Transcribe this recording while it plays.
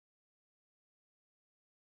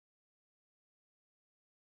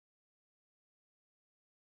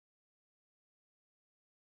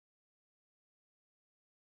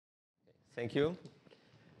Thank you.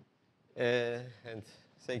 And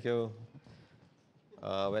thank you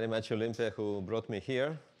very much, Olympia, who brought me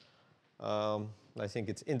here. I think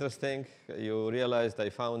it's interesting. You realized I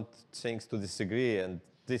found things to disagree, and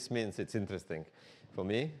this means it's interesting for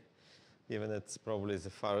me, even it's probably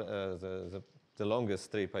the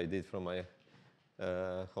longest trip I did from my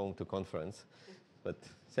home to conference. But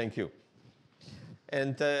thank you.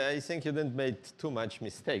 And I think you didn't make too much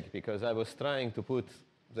mistake, because I was trying to put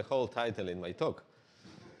the whole title in my talk.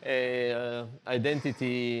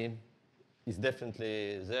 Identity is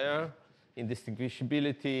definitely there.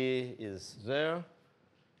 Indistinguishability is there.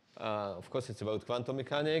 Of course, it's about quantum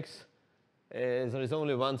mechanics. There is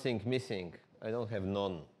only one thing missing. I don't have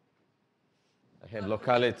non. I have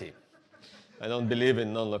locality. I don't believe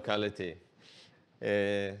in non-locality.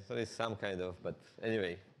 There is some kind of, but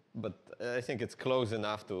anyway. But I think it's close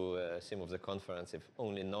enough to theme of the conference. If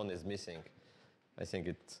only non is missing, I think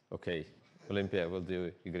it's OK. Olympia, will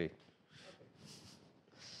you agree?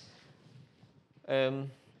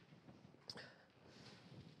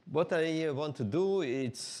 What I want to do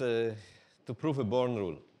is to prove a Born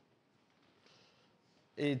rule.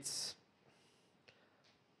 It's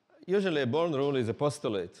usually a Born rule is a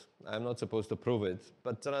postulate. I'm not supposed to prove it,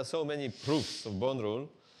 but there are so many proofs of Born rule,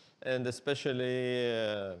 and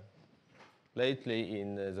especially lately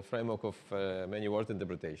in the framework of many-word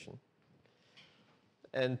interpretation.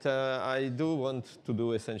 And I do want to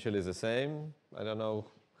do essentially the same. I don't know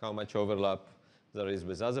how much overlap there is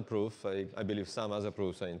with other proofs. I believe some other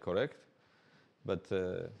proofs are incorrect, but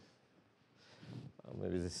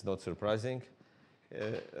maybe this is not surprising.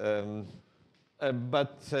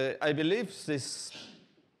 But I believe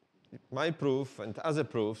my proof and other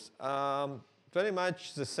proofs are very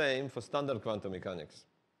much the same for standard quantum mechanics.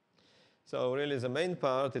 So really the main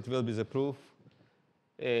part, it will be the proof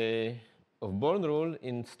of Born rule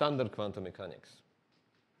in standard quantum mechanics.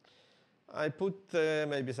 I put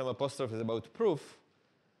maybe some apostrophes about proof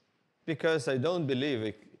because I don't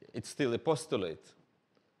believe it's still a postulate.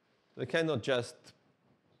 We cannot just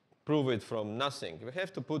prove it from nothing. We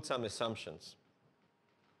have to put some assumptions.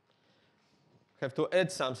 We have to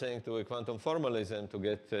add something to a quantum formalism to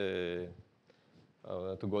get a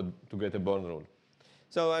Born rule.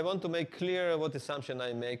 So I want to make clear what assumption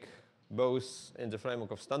I make both in the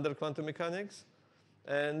framework of standard quantum mechanics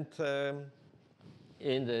and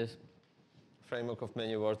in the framework of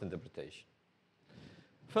many-word interpretation.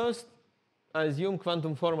 First, I assume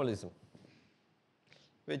quantum formalism,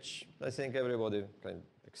 which I think everybody can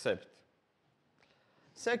accept.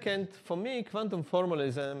 Second, for me, quantum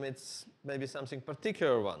formalism, it's maybe something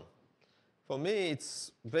particular one. For me,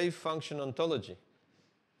 it's wave function ontology.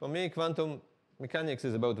 For me, quantum mechanics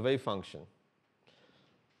is about wave function.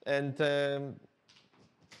 And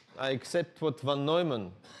I accept what von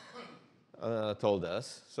Neumann told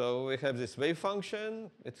us. So we have this wave function.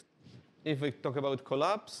 If we talk about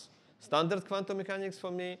collapse, standard quantum mechanics for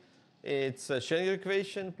me, it's a Schrödinger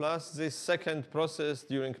equation plus this second process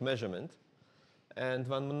during measurement. And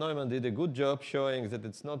von Neumann did a good job showing that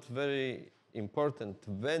it's not very important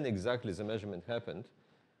when exactly the measurement happened,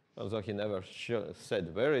 although he never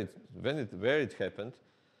said where it happened.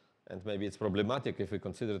 And maybe it's problematic if we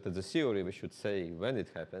consider it as a theory, we should say when it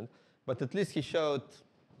happened. But at least he showed,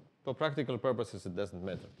 for practical purposes, it doesn't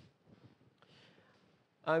matter.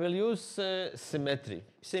 I will use symmetry.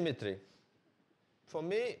 For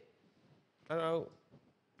me, I don't know,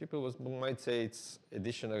 people might say it's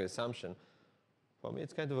additional assumption. For me,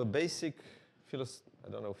 it's kind of a basic,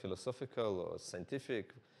 philosophical or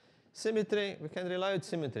scientific. Symmetry, we can rely on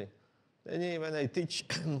symmetry. When I teach,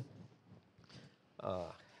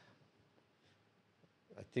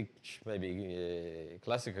 maybe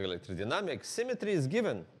classical electrodynamics, symmetry is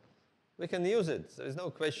given. We can use it. There is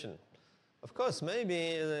no question. Of course,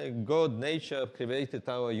 maybe God, nature created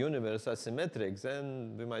our universe asymmetric,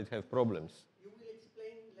 then we might have problems. You will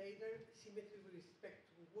explain later symmetry with respect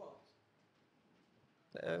to what?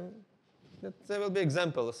 There will be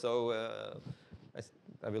examples, so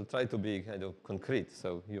I will try to be kind of concrete,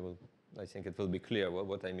 so I think it will be clear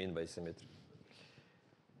what I mean by symmetry.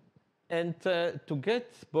 And to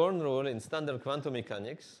get Born rule in standard quantum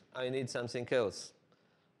mechanics, I need something else.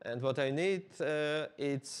 And what I need,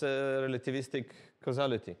 it's relativistic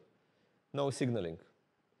causality, no signaling,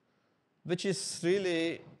 which is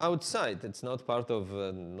really outside. It's not part of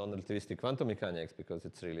non-relativistic quantum mechanics because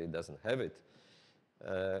it really doesn't have it.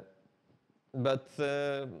 But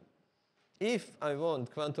if I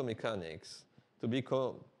want quantum mechanics to be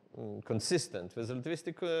consistent with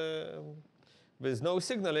relativistic, with no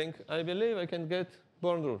signaling, I believe I can get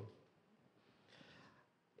Born rule.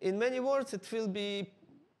 In many words, it will be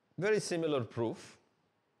very similar proof,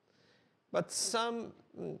 but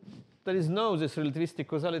there is no this relativistic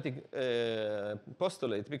causality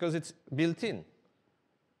postulate because it's built in.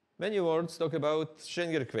 Many words talk about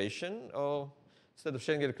Schrödinger equation, or instead of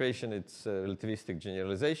Schrödinger equation, it's relativistic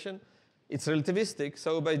generalization. It's relativistic,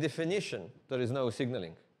 so by definition, there is no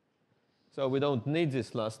signaling. So we don't need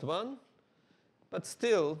this last one, but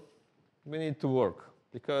still, we need to work,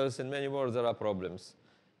 because in many words, there are problems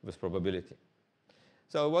with probability.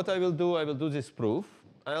 So what I will do this proof.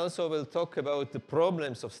 I also will talk about the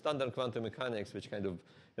problems of standard quantum mechanics, which kind of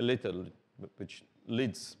which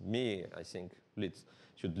leads me, I think,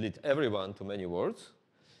 should lead everyone to many words.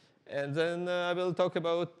 And then I will talk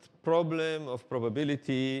about problem of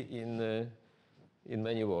probability in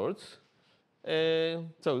many words.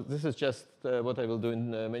 So this is just what I will do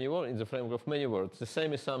in many words, in the framework of many words. The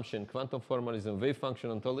same assumption: quantum formalism, wave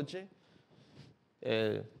function ontology,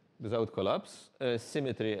 without collapse,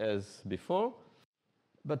 symmetry as before.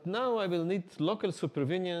 But now I will need local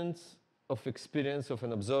supervenience of experience of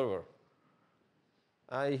an observer.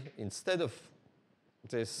 Instead of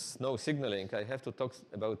this no signaling, I have to talk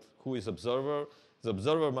about who is observer. The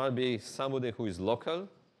observer might be somebody who is local.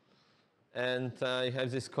 And I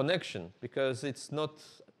have this connection, because it's not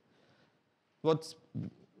what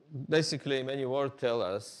basically many words tell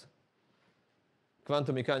us.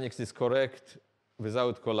 Quantum mechanics is correct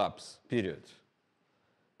without collapse, period.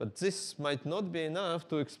 But this might not be enough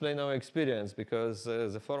to explain our experience, because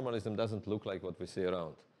the formalism doesn't look like what we see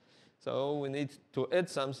around. So we need to add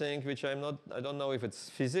something which I don't know if it's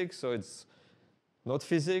physics or it's not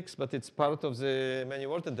physics, but it's part of the many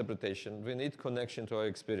word interpretation. We need connection to our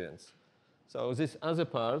experience. So this other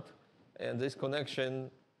part and this connection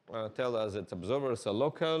tell us that observers are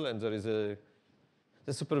local, and there is the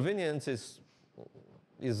supervenience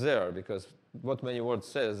is there, because what many words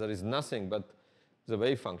says, there is nothing but the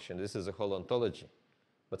wave function. This is a whole ontology.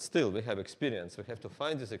 But still, we have experience. We have to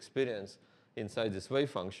find this experience inside this wave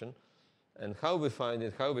function, and how we find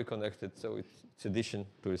it, how we connect it. So it's addition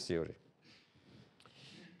to a theory.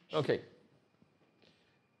 OK.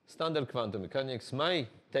 Standard quantum mechanics, my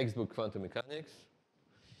textbook quantum mechanics.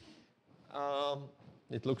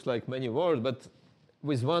 It looks like many words, but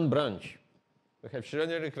with one branch. We have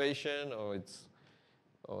Schrödinger equation,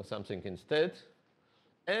 or something instead.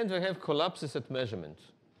 And we have collapses at measurement.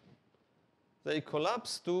 They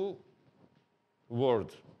collapse to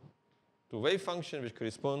word, to wave function, which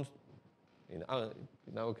corresponds, in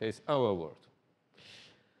our case, our word.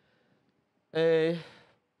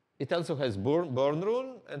 It also has Born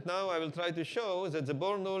rule, and now I will try to show that the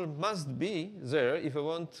Born rule must be there if we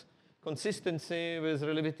want consistency with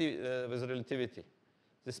relativity.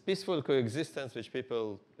 This peaceful coexistence which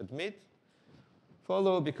people admit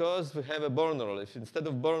follow because we have a Born rule. If instead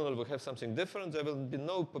of Born rule we have something different, there will be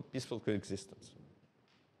no peaceful coexistence.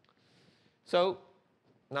 So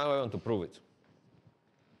now I want to prove it.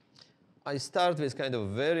 I start with kind of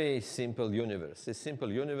very simple universe. This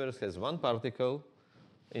simple universe has one particle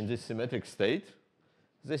in this symmetric state.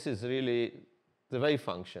 This is really the wave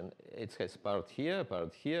function. It has part here,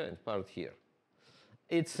 and part here.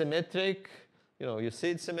 It's symmetric. You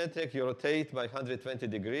see it's symmetric. You rotate by 120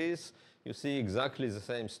 degrees. You see exactly the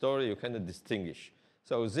same story. You cannot distinguish.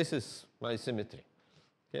 So this is my symmetry.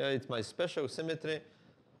 Here it's my special symmetry.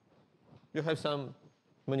 You have some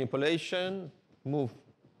manipulation, move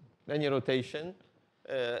any rotation,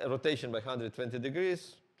 a rotation by 120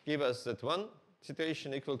 degrees, give us that one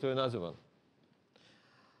situation equal to another one.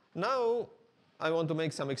 Now I want to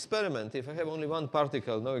make some experiment. If I have only one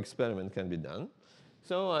particle, no experiment can be done.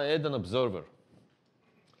 So I add an observer.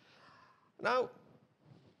 Now,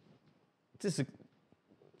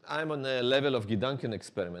 I'm on a level of Gedanken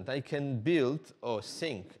experiment. I can build or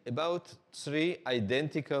think about 3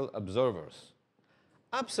 identical observers,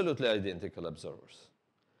 absolutely identical observers.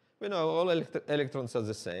 We know all electrons are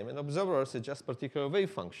the same, and observers are just particular wave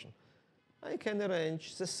function. I can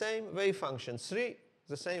arrange the same wave function, 3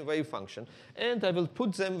 the same wave function, and I will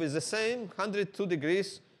put them with the same 102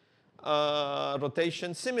 degrees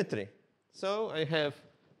rotation symmetry. So I have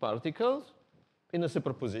particles in a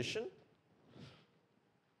superposition.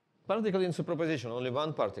 Particle in superposition, only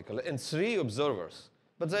one particle, and 3 observers.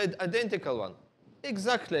 But the identical one,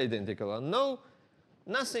 exactly identical one.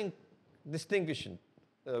 Nothing distinguishing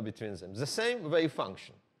between them. The same wave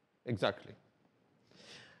function, exactly.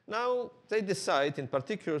 Now they decide in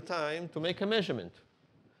particular time to make a measurement.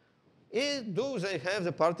 Do they have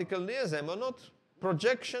the particle near them or not?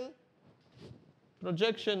 Projection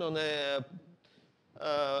on a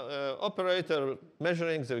operator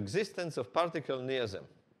measuring the existence of particle near them.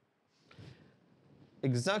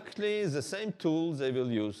 exactly the same tools they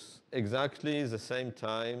will use, exactly the same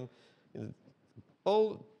time.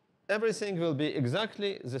 Everything will be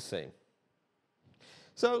exactly the same.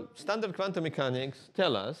 So standard quantum mechanics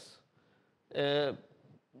tell us the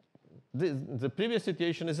previous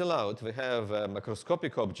situation is allowed. We have a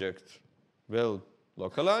macroscopic object well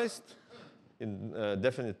localized in a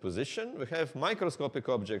definite position. We have microscopic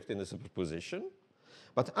object in a superposition.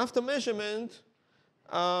 But after measurement,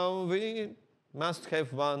 we must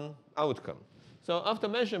have one outcome. So after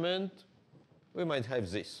measurement, we might have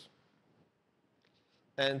this.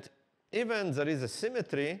 And even there is a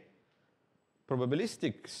symmetry,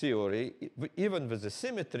 probabilistic theory, even with the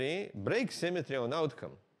symmetry, breaks symmetry on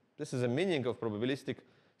outcome. This is the meaning of probabilistic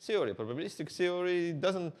theory. Probabilistic theory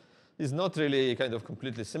is not really kind of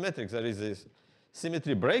completely symmetric. There is this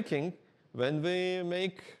symmetry breaking when we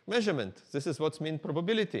make measurement. This is what's mean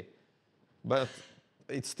probability. But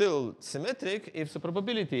it's still symmetric if the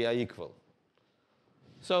probability are equal.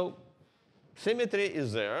 So symmetry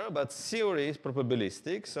is there, but theory is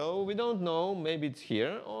probabilistic. So we don't know, maybe it's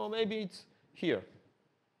here or maybe it's here.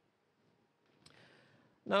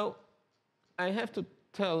 Now, I have to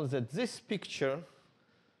tell that this picture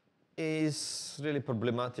is really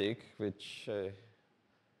problematic, which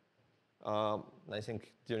I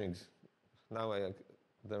think during now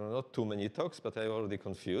there are not too many talks, but I'm already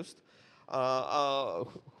confused,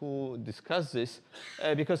 who discuss this,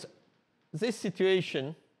 because this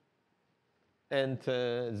situation and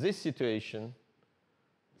this situation,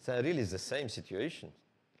 they're really the same situation.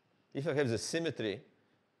 If I have the symmetry,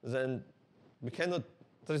 then we cannot,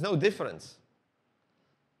 there's no difference.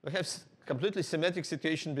 We have completely symmetric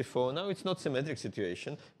situation before. Now it's not symmetric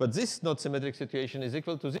situation, but this not symmetric situation is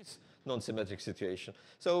equal to this non-symmetric situation.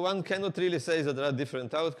 So one cannot really say that there are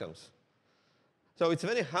different outcomes. So it's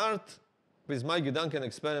very hard with my Duncan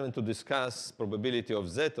experiment to discuss probability of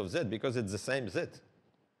z because it's the same z.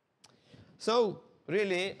 So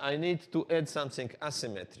really, I need to add something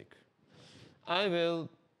asymmetric. I will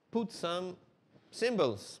put some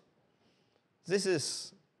symbols. This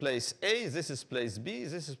is place A, this is place B,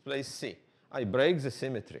 this is place C. I break the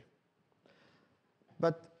symmetry.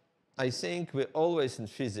 But I think we always in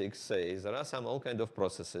physics say there are all kind of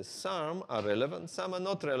processes. Some are relevant, some are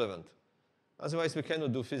not relevant. Otherwise, we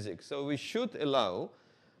cannot do physics. So we should allow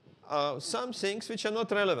some things which are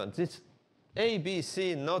not relevant. This A, B,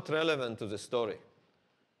 C not relevant to the story.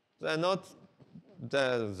 They're not.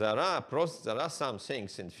 There are some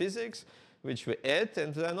things in physics which we add,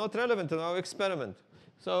 and they're not relevant to our experiment.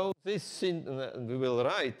 So this we will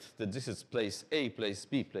write that this is place A, place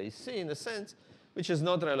B, place C in a sense which is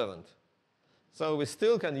not relevant. So we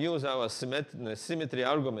still can use our symmetry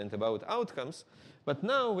argument about outcomes, but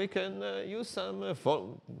now we can use some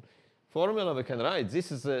formula we can write.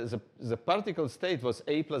 This is the particle state was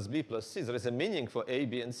A plus B plus C. There is a meaning for A,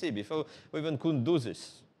 B, and C. Before we even couldn't do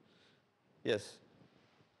this. Yes?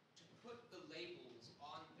 To put the labels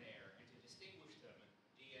on there and to distinguish them,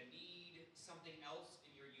 do you need something else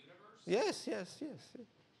in your universe? Yes, yes, yes.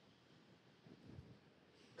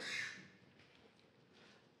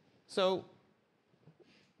 So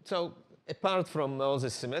apart from all the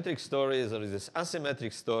symmetric stories, there is this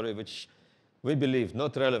asymmetric story which we believe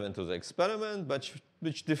not relevant to the experiment, but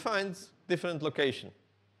which defines different location.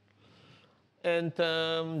 And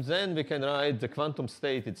then we can write the quantum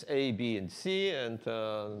state, it's A, B, and C, and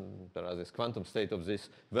there are this quantum state of these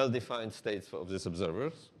well-defined states of these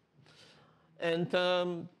observers. And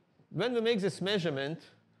when we make this measurement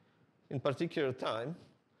in particular time,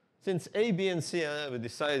 since A, B, and C, we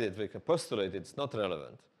decided, we can postulate it's not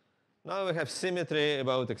relevant. Now we have symmetry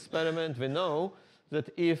about experiment. We know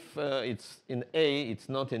that if it's in A, it's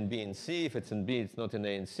not in B and C. If it's in B, it's not in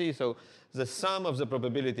A and C. So the sum of the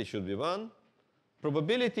probability should be 1.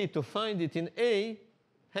 Probability to find it in A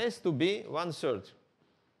has to be 1/3.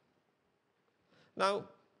 Now,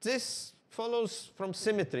 this follows from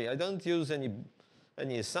symmetry. I don't use any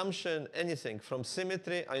assumption, anything. From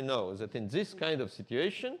symmetry, I know that in this kind of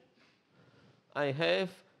situation, I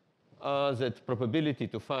have that probability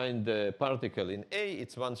to find the particle in A,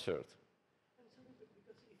 it's 1/3. I'm sorry, because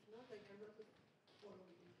if not, I cannot follow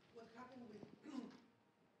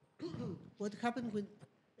you. What happened with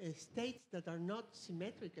states that are not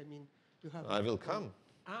symmetric? I mean, you have. I will come.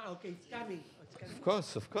 Okay, it's coming. It's coming. Of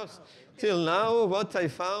course, of course. Okay. Till now, what I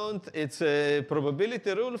found, it's a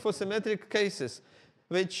probability rule for symmetric cases,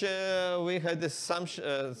 which we had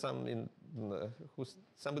assumption,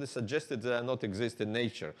 somebody suggested they not exist in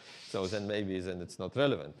nature. So then maybe it's not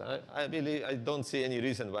relevant. I don't see any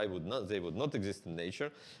reason why they would not exist in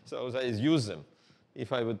nature. So I use them.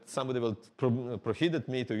 if somebody will prohibit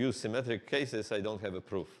me to use symmetric cases, I don't have a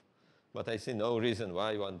proof. But I see no reason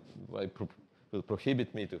why will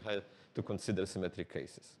prohibit me to consider symmetric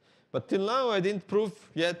cases. But till now, I didn't prove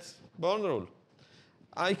yet Born rule.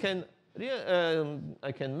 I can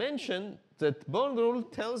mention that Born rule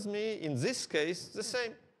tells me in this case the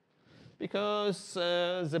same. Because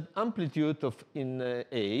the amplitude in A,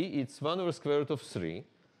 it's 1 over square root of 3.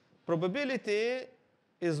 Probability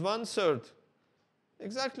is 1/3,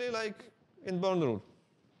 exactly like in Born rule.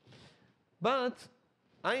 But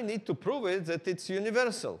I need to prove it that it's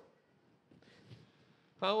universal.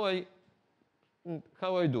 How I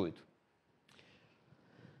do it?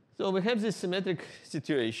 So we have this symmetric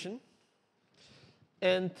situation.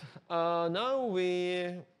 And now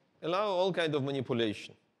we allow all kind of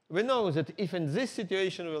manipulation. We know that if in this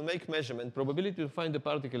situation we will make measurement, probability to find the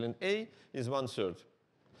particle in A is 1/3.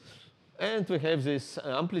 And we have this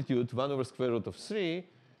amplitude 1 over square root of 3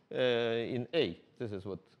 in A. This is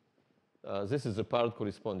what this is the part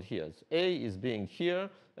correspond here. So A is being here,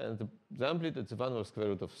 and the amplitude is 1 over square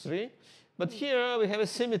root of 3. But here we have a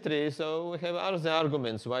symmetry, so we have other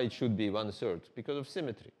arguments why it should be 1/3 because of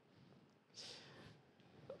symmetry.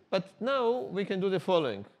 But now we can do the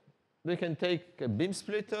following. We can take a beam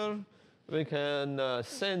splitter. We can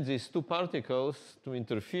send these two particles to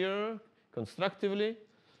interfere constructively.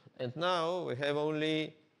 And now we have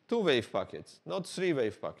only 2 wave packets, not 3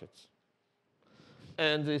 wave packets.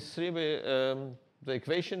 And this the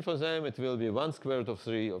equation for them, it will be 1 square root of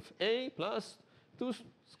 3 of A plus 2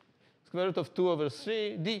 square root of 2 over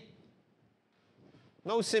 3 D.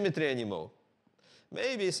 No symmetry anymore.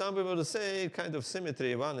 Maybe some people will say kind of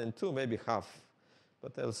symmetry 1 and 2, maybe half.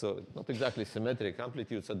 But also not exactly symmetric.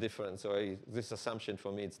 Amplitudes are different. So this assumption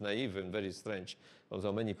for me, it's naive and very strange,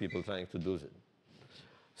 although many people trying to do it.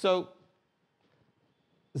 So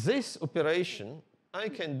this operation I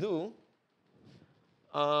can do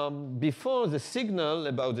before the signal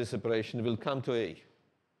about this operation will come to A.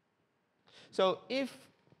 So if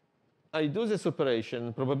I do this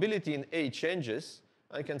operation, probability in A changes,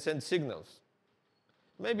 I can send signals.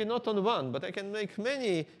 Maybe not on one, but I can make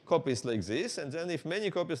many copies like this. And then if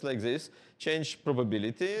many copies like this change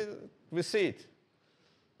probability, we see it.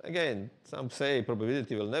 Again, some say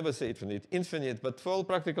probability will never say infinite, but for all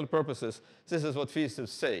practical purposes, this is what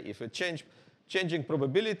physicists say. If a changing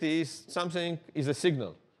probability is something is a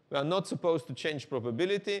signal. We are not supposed to change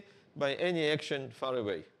probability by any action far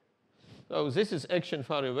away. So this is action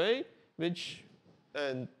far away, which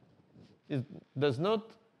is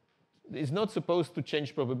not supposed to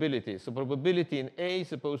change probability. So probability in A is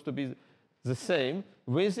supposed to be the same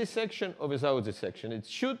with this action or without this action. It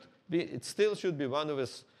still should be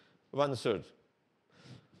 1/3.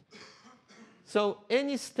 So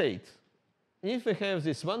any state, if we have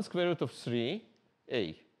this 1 square root of 3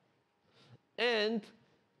 A and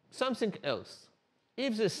something else,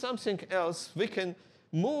 if there's something else, we can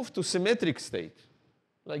move to symmetric state,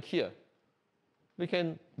 like here.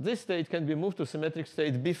 This state can be moved to symmetric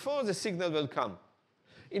state before the signal will come.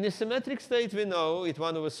 In a symmetric state, we know it's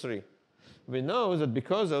 1 over 3. We know that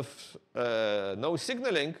because of no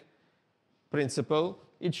signaling principle,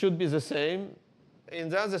 it should be the same in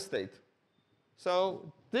the other state.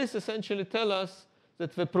 So this essentially tells us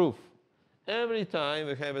that we prove every time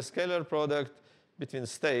we have a scalar product between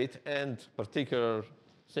state and particular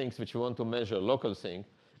things which we want to measure, local thing,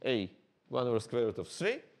 A, 1 over square root of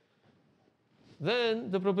 3, then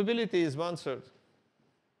the probability is 1/3.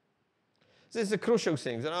 This is a crucial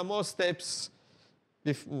thing. There are more steps,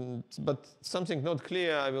 but something not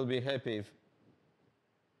clear, I will be happy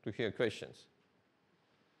to hear questions.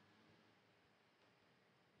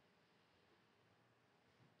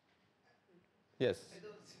 Yes? I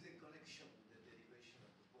don't see the connection with the derivation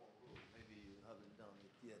of the Born rule. Maybe you haven't done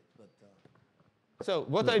it yet, but... So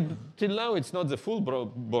till now, it's not the full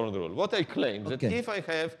Born rule. What I claim that if I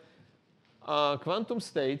have a quantum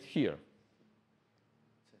state here,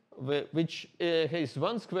 which has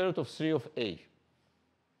 1 square root of 3 of A.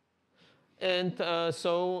 And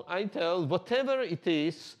so I tell whatever it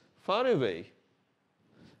is far away,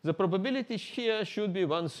 the probability here should be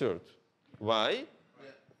 1/3. Why?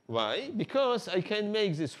 Why? Because I can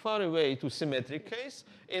make this far away to symmetric case,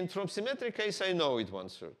 and from symmetric case I know it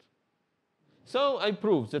 1/3. So I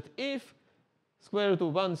prove that if square root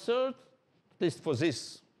of 1/3, at least for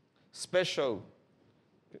this special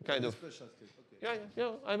kind of special state. Okay.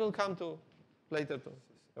 yeah, I will come to later to.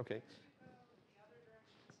 Okay. The other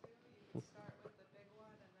direction too, you can start with the big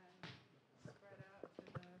one and then spread out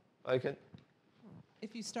to the. I can.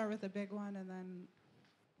 If you start with the big one and then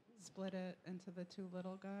split it into the 2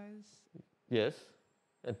 little guys. Yes,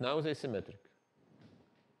 and now they're symmetric.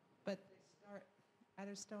 I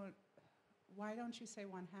just don't, why don't you say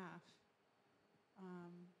 1/2?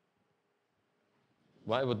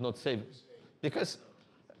 Why would not say? Because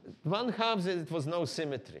 1/2 it was no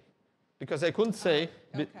symmetry. Because I couldn't say,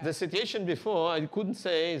 okay. the situation before, I couldn't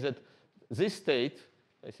say that this state,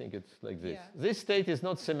 I think it's like this. Yeah. This state is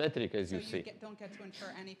not symmetric, as So you see. don't get to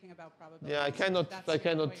infer anything about probability. Yeah, I cannot. That's I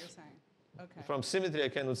cannot. what you're saying. Okay. From symmetry, I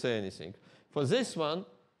cannot say anything. For this one,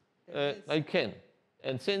 There is- I can.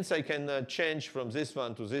 And since I can change from this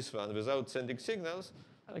one to this one without sending signals,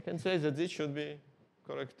 I can say that this should be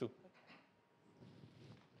correct too.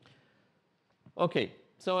 Okay,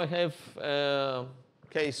 so I have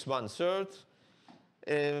case 1/3.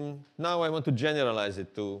 Now I want to generalize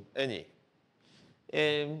it to any.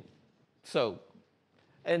 And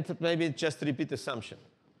maybe just repeat assumption.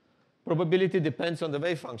 Probability depends on the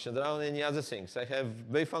wave function. There aren't any other things. I have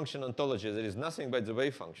wave function ontology. There is nothing but the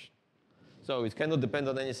wave function. So it cannot depend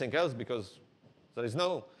on anything else because there is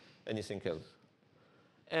no anything else.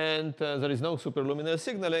 And there is no superluminal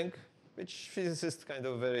signaling, which physicists kind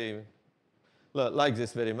of very like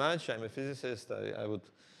this very much. I'm a physicist. I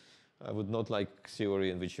would not like theory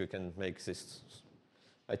in which you can make this.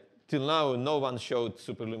 Till now, no one showed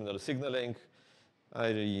superluminal signaling.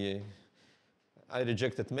 I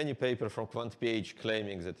rejected many papers from QuantPH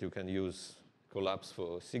claiming that you can use collapse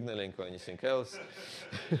for signaling or anything else.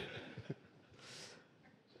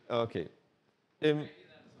 Okay.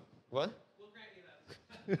 What? We'll grant you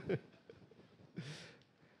that.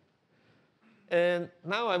 And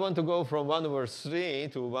now I want to go from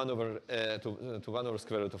 1/3 to 1 over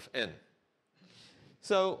square root of n.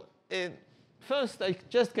 So first, I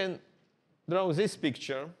just can draw this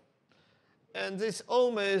picture. And this is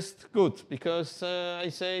almost good, because I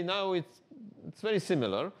say now it's very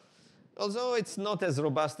similar, although it's not as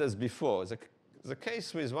robust as before. The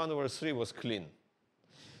case with 1/3 was clean.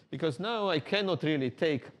 Because now I cannot really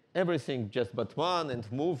take everything just but one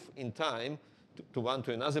and move in time to one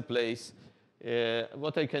to another place.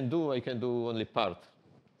 What I can do only part.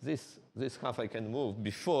 This half I can move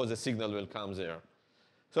before the signal will come there.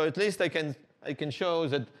 So at least I can show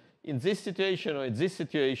that in this situation or in this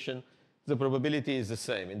situation, the probability is the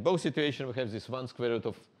same. In both situations, we have this 1 square root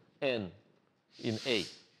of n in A.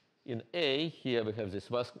 In A, here we have this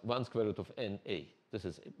 1 square root of n A. This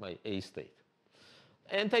is my A state.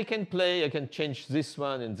 And I can change this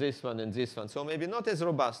one and this one and this one. So maybe not as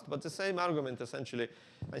robust, but the same argument essentially,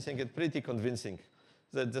 I think it's pretty convincing.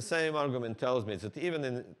 That the same argument tells me that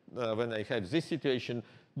even when I have this situation,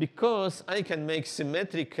 because I can make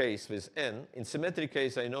symmetric case with n, in symmetric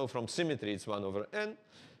case I know from symmetry it's 1 over n.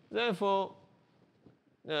 Therefore,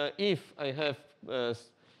 if I have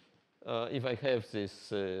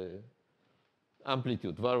this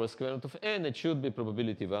amplitude 1 over square root of n, it should be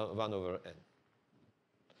probability 1 over n.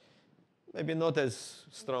 Maybe not as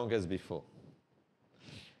strong as before.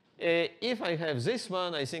 If I have this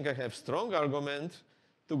one, I think I have strong argument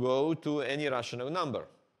to go to any rational number.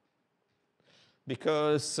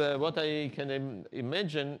 Because what I can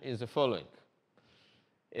imagine is the following.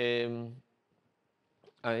 The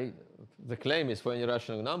claim is for any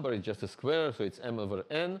rational number, it's just a square, so it's m over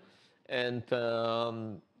n. And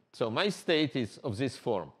so my state is of this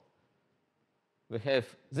form.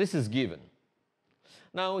 This is given.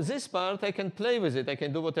 Now, this part, I can play with it. I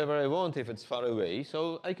can do whatever I want if it's far away.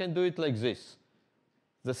 So I can do it like this.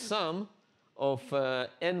 The sum of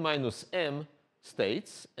n minus m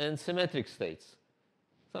states and symmetric states.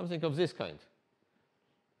 Something of this kind.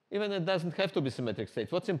 Even it doesn't have to be symmetric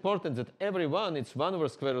states. What's important is that every one, it's 1 over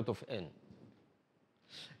square root of n.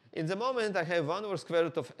 In the moment I have 1 over square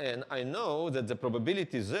root of n, I know that the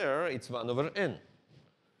probability there, it's 1 over n.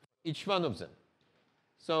 Each one of them.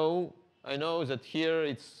 So I know that here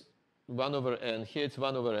it's 1 over n, here it's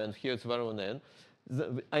 1 over n, here it's 1 over n.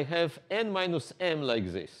 I have n minus m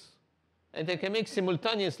like this. And I can make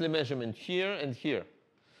simultaneously measurement here and here.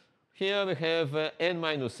 Here we have n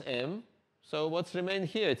minus m. So what's remained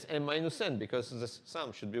here? It's m minus n, because the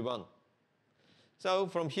sum should be 1. So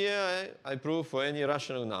from here, I prove for any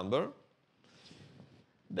rational number.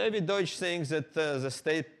 David Deutsch thinks that the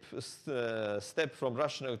step from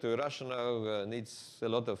rational to irrational needs a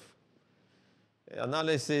lot of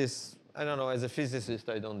analysis. I don't know, as a physicist,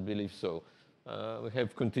 I don't believe so. We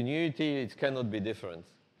have continuity. It cannot be different.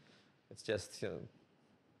 It's just,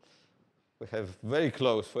 we have very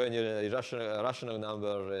close for any rational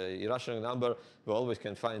number. We always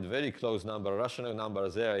can find very close number. Rational number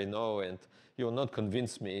there, I know, and you will not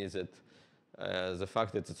convince me that the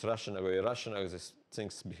fact that it's rational or irrational, these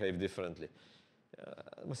things behave differently.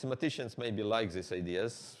 Mathematicians maybe like these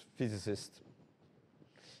ideas. Physicists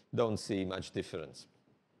don't see much difference.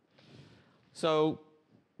 So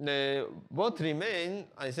what remain,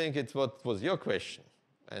 I think it's what was your question,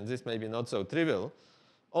 and this may be not so trivial.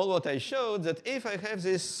 All what I showed that if I have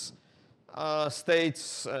this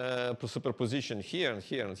states superposition here and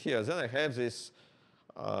here and here, then I have this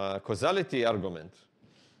causality argument.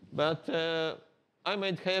 But I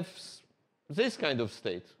might have this kind of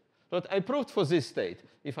state. But I proved for this state.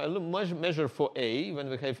 If I measure for A, when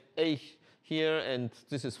we have A here and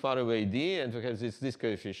this is far away D, and we have this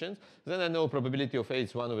coefficient, then I know probability of A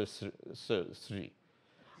is 1 over 3.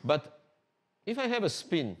 But if I have a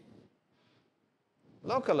spin,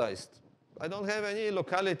 localized, I don't have any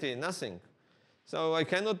locality, nothing. So I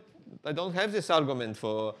don't have this argument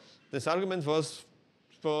for, this argument was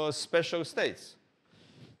for special states.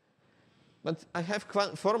 But I have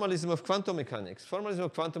formalism of quantum mechanics. Formalism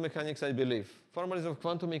of quantum mechanics, I believe. Formalism of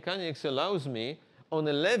quantum mechanics allows me, on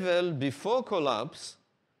a level before collapse,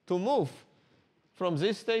 to move from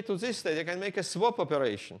this state to this state. I can make a swap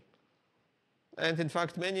operation. And in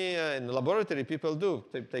fact, many in the laboratory people do.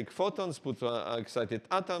 They take photons, put excited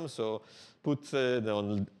atoms, or put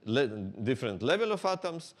on different level of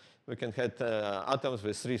atoms. We can have atoms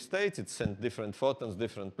with 3 states. It sends different photons,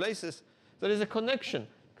 different places. There is a connection,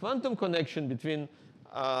 quantum connection between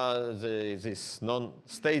these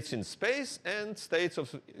non-states in space and states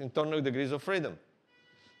of internal degrees of freedom.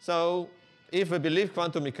 So if we believe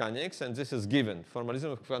quantum mechanics, and this is given,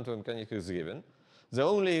 formalism of quantum mechanics is given, the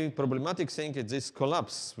only problematic thing is this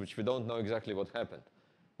collapse, which we don't know exactly what happened.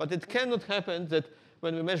 But it cannot happen that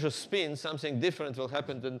when we measure spin, something different will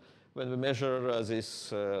happen than when we measure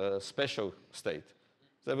this special state.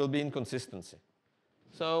 There will be inconsistency.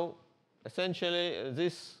 So essentially,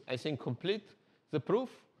 this, I think, complete the proof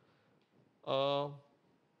of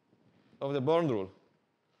the Born rule.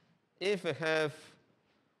 If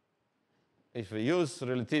we use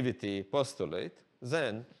relativity postulate,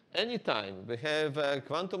 then anytime we have a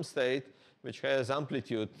quantum state which has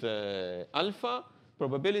amplitude alpha,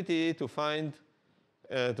 probability to find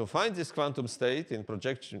this quantum state in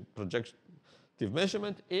projective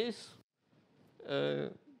measurement is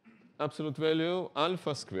absolute value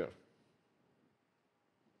alpha square.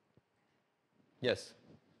 Yes?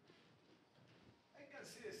 I can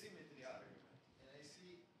see a symmetry argument, and I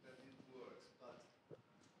see that it works, but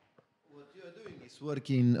what you are doing is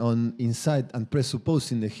working on inside and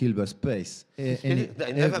presupposing the Hilbert space. I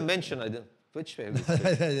never mentioned which way.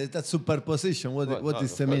 That superposition, what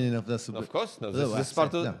is the meaning of that superposition? Of course, no. This is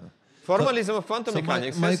part of formalism of quantum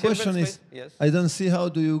mechanics. My question is, yes. I don't see how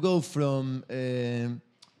do you go from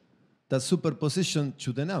that superposition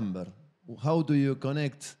to the number. How do you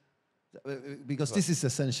connect? Because this is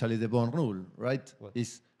essentially the Born rule, right?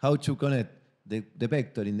 Is how to connect the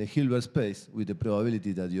vector in the Hilbert space with the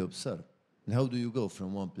probability that you observe. And how do you go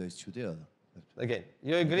from one place to the other? Again,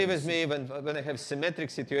 you agree with me when I have symmetric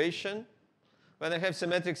situation? When I have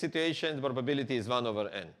symmetric situation, the probability is 1 over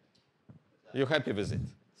n. You're happy with it?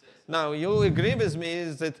 Now, you agree with me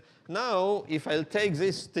is that now, if I'll take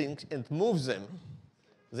these things and move them,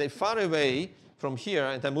 they're far away from here,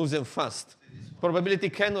 and I move them fast. Probability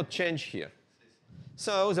cannot change here.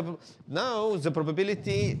 So now the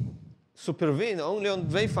probability supervene only on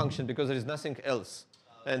wave function because there is nothing else.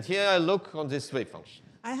 And here I look on this wave function.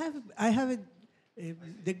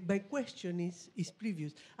 My question is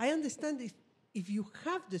previous. I understand if you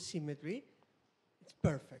have the symmetry, it's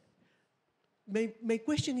perfect. My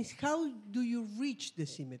question is, how do you reach the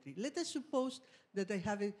symmetry? Let us suppose that I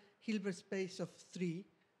have a Hilbert space of 3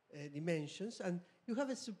 dimensions, and you have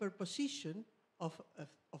a superposition of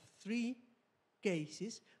 3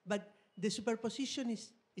 cases, but the superposition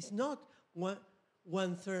is not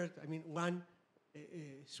one third, I mean, 1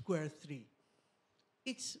 square 3.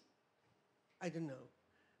 It's, I don't know,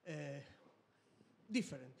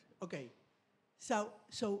 different. Okay.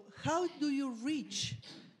 So how do you reach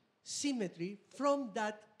symmetry from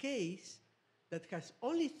that case that has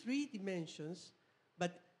only 3 dimensions,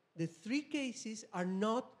 but the 3 cases are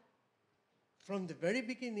not, from the very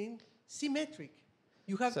beginning, symmetric?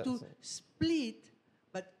 You have to split,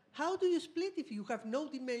 but how do you split if you have no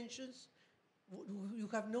dimensions? You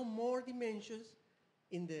have no more dimensions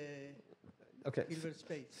in the Hilbert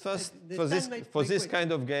space. First, for this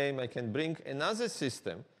kind of game, I can bring another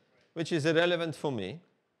system which is irrelevant for me,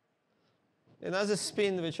 another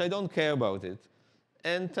spin which I don't care about it,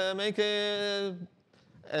 and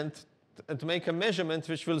make a measurement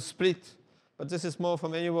which will split. But this is more for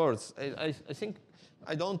many words. I think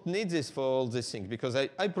I don't need this for all these things because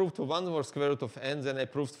I proved to 1 over square root of n, then I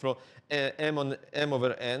proved for m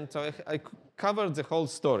over n. So I covered the whole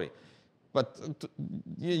story. But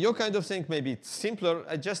your kind of thing, maybe it's simpler.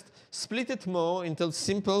 I just split it more into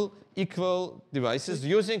simple equal devices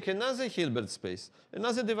using another Hilbert space,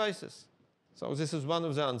 another devices. So this is one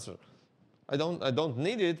of the answers. I don't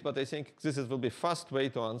need it, but I think this will be fast way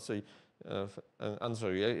to answer. If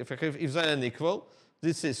they are unequal,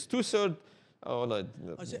 this is 2/3.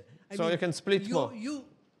 So you can split more. You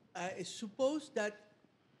suppose that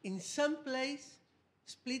in some place,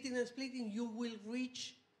 splitting and splitting, you will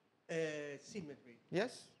reach symmetry.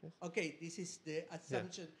 Yes. Okay, this is the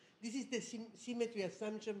assumption. Yeah. This is the symmetry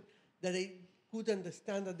assumption that I could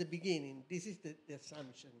understand at the beginning. This is the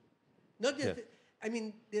assumption. Not that, I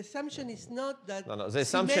mean, the assumption is not that the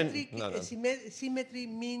assumption, symmetry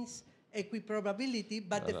means equiprobability,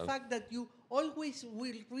 but the fact that you always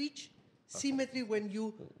will reach symmetry when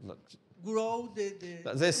you grow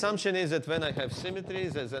the assumption is that when I have symmetry,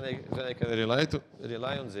 then I can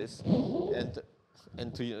rely on this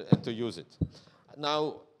and to use it.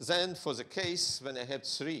 Now, then for the case when I have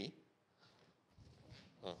 3,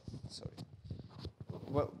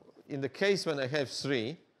 well, in the case when I have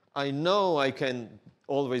 3, I know I can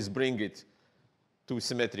always bring it to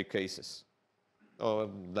symmetric cases, or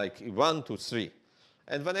like 1 to 3.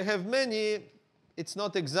 And when I have many, it's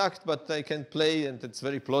not exact, but I can play, and it's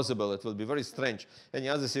very plausible. It will be very strange. Any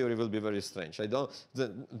other theory will be very strange.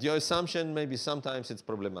 Your assumption, maybe sometimes it's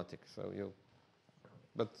problematic.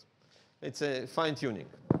 But it's a fine-tuning.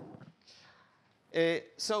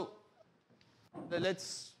 So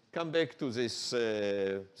let's come back to this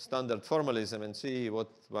standard formalism and see why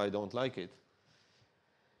I don't like it.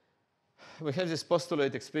 We have this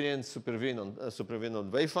postulate experience superven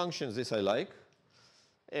on wave functions. This I like.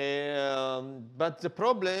 But the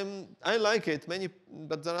problem, I like it,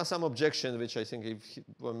 but there are some objections which I think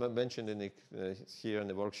were mentioned here in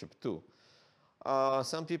the workshop too.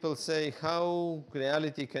 Some people say how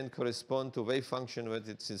reality can correspond to wave function when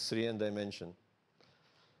it's in 3n dimension.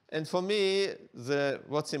 And for me,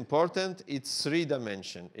 what's important, it's 3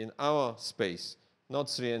 dimension in our space, not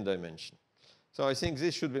 3n dimension. So I think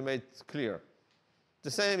this should be made clear.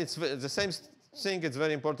 The same thing, it's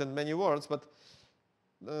very important in many words, but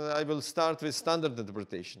I will start with standard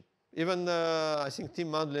interpretation. Even I think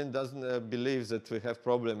Tim Madlin doesn't believe that we have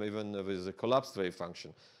problem even with the collapsed wave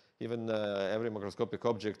function. Even every macroscopic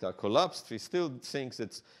object are collapsed. We still think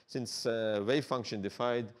that since wave function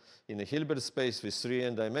defined in a Hilbert space with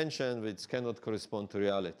 3n dimension, which cannot correspond to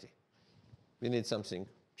reality. We need something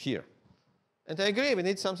here. And I agree, we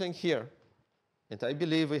need something here. And I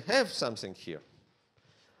believe we have something here.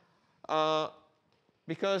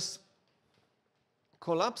 Because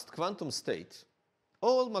collapsed quantum state,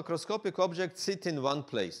 all macroscopic objects sit in one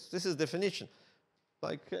place. This is definition.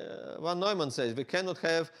 Like von Neumann says, we cannot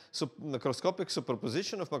have macroscopic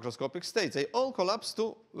superposition of macroscopic states. They all collapse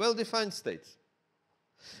to well-defined states.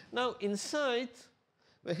 Now, inside,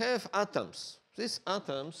 we have atoms. These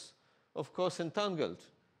atoms, of course, entangled.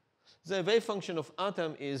 The wave function of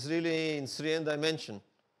atom is really in 3n dimension.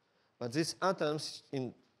 But these atoms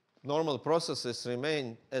in normal processes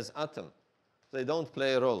remain as atom. They don't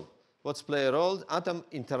play a role. What's play a role? Atom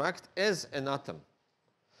interact as an atom.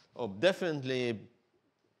 Or definitely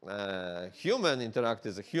human interact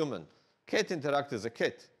as a human. Cat interact as a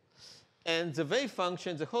cat. And the wave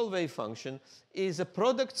function, the whole wave function, is a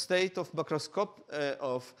product state of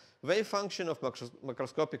wave function of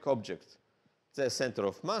macroscopic object. The center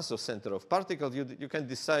of mass or center of particle. You can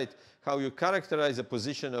decide how you characterize the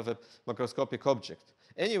position of a macroscopic object.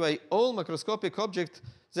 Anyway, all macroscopic objects,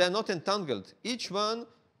 they are not entangled. Each one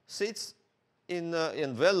sits in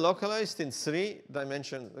well localized in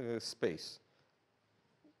 3-dimension space.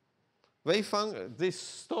 This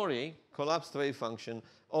story, collapsed wave function,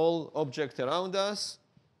 all object around us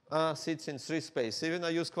sits in 3 space. Even I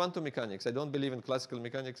use quantum mechanics. I don't believe in classical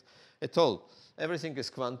mechanics at all. Everything is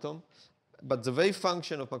quantum. But the wave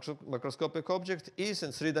function of macroscopic object is in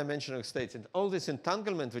 3-dimensional states. And all this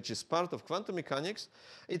entanglement, which is part of quantum mechanics,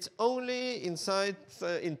 it's only inside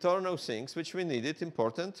internal things, which we need it,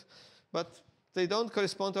 important. But they don't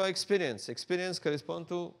correspond to our experience. Experience corresponds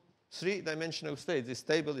to 3-dimensional states. This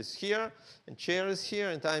table is here, and chair is here,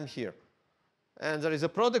 and I'm here. And there is a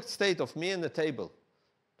product state of me and the table.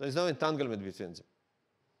 There is no entanglement between them.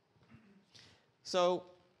 So,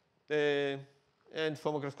 and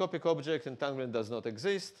for macroscopic object, entanglement does not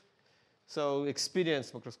exist. So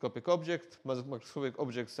experience macroscopic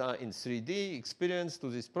objects are in 3D. Experience to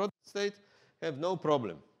this product state have no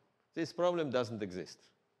problem. This problem doesn't exist.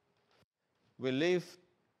 We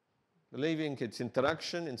living its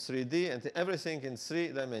interaction in 3D and everything in 3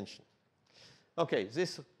 dimensions. Okay,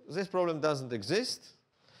 this problem doesn't exist.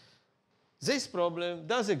 This problem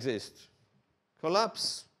does exist.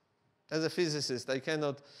 collapse, as a physicist, I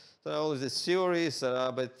cannot, there are all these theories,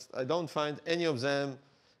 but I don't find any of them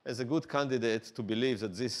as a good candidate to believe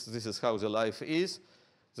that this is how the life is,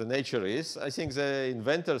 the nature is. I think the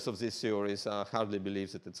inventors of these theories hardly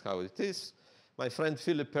believe that it's how it is. My friend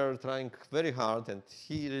Philip Perr trying very hard, and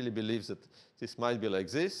he really believes that this might be like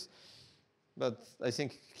this. But I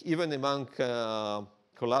think even among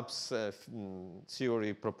collapse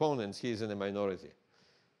theory proponents, he is in a minority.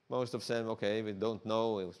 Most of them, okay, we don't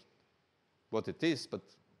know what it is, but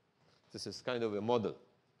this is kind of a model.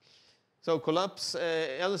 So collapse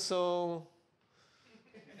also,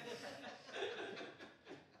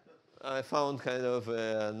 I found kind of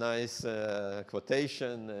a nice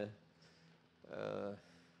quotation,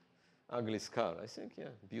 ugly scar. I think, yeah,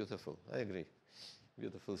 beautiful. I agree.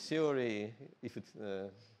 Beautiful theory, if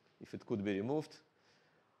it could be removed.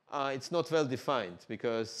 It's not well defined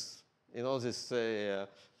because in all this, there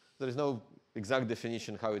is no exact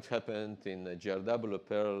definition how it happened in GRW,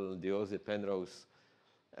 Pearl, Diozzi, Penrose.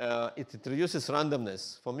 It introduces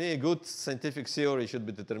randomness. For me, a good scientific theory should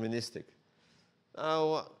be deterministic.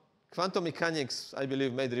 Now, quantum mechanics, I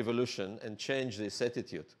believe, made revolution and changed this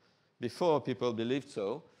attitude. Before, people believed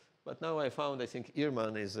so, but now I found, I think,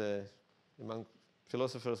 Ehrman is, among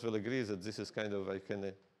philosophers will agree that this is kind of, I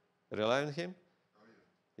can rely on him. Oh,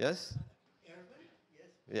 yeah. Yes? Ehrman? Yes.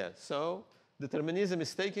 Yeah, so determinism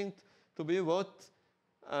is taken to be what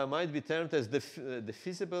might be termed as the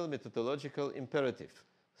feasible methodological imperative.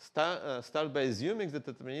 Start by assuming that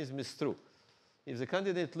determinism is true. If the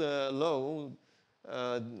candidate laws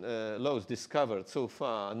discovered so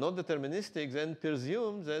far are not deterministic, then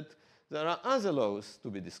presume that there are other laws to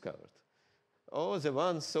be discovered. Or the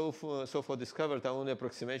ones so far discovered are only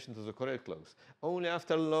approximation to the correct laws. Only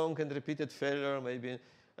after long and repeated failure, maybe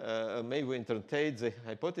may we entertain the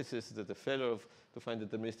hypothesis that the failure to find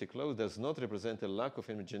deterministic laws does not represent a lack of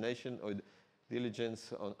imagination or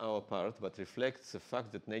diligence on our part, but reflects the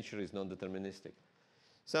fact that nature is non-deterministic.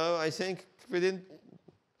 So I think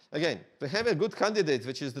again, we have a good candidate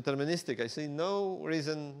which is deterministic. I see no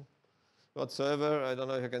reason whatsoever. I don't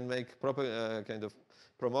know if I can make proper kind of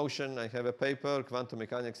promotion. I have a paper, Quantum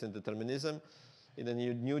Mechanics and Determinism, in a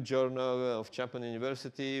new journal of Chapman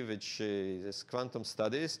University, which is quantum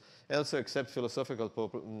studies. I also accept philosophical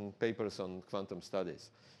papers on quantum studies.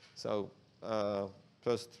 So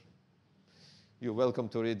first, you're welcome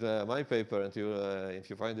to read my paper, and if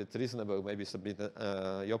you find it reasonable, maybe submit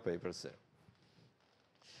your papers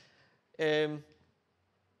there.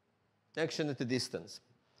 Action at a distance.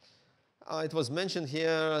 It was mentioned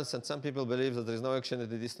here that some people believe that there is no action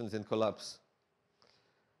at a distance in collapse.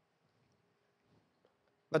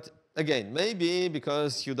 But again, maybe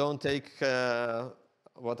because you don't take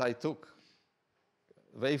what I took.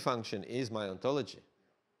 Wave function is my ontology.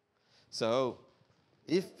 So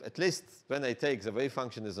if, at least when I take the wave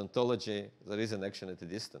function as ontology, there is an action at a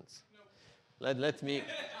distance. No. Let me...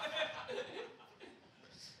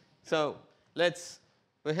 So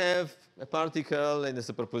we have a particle and a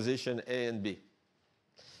superposition A and B.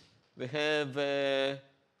 We have a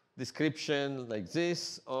description like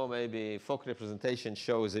this, or maybe Fock representation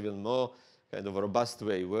shows even more kind of a robust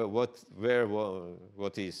way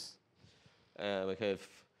what is. We have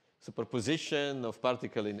superposition of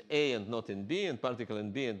particle in A and not in B, and particle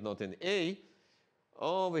in B and not in A.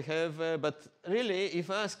 Or we have, but really,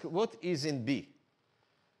 if asked what is in B,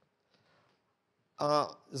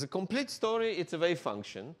 the complete story, it's a wave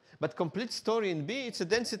function, but complete story in B, it's a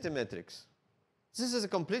density matrix. This is a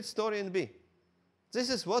complete story in B. This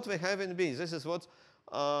is what we have in B. This is what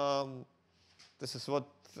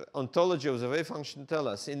ontology of the wave function tells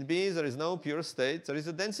us. In B, there is no pure state. There is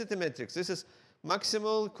a density matrix. This is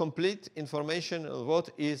maximal, complete information of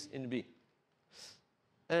what is in B.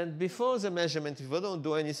 And before the measurement, if we don't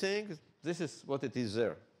do anything, this is what it is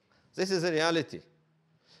there. This is a reality.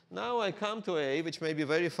 Now I come to A, which may be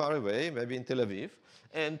very far away, maybe in Tel Aviv,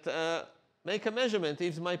 and make a measurement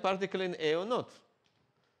if my particle in A or not.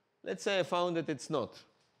 Let's say I found that it's not.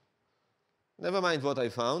 Never mind what I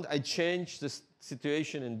found. I change the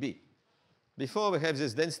situation in B. Before we have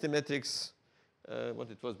this density matrix,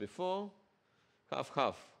 what it was before,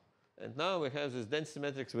 half-half. And now we have this density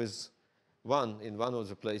matrix with 1 in one of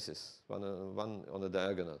the places, one on the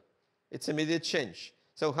diagonal. It's immediate change.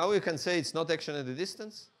 So how you can say it's not action at a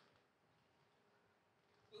distance?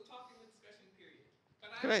 We'll talk in the discussion period. But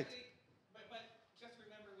Great. But just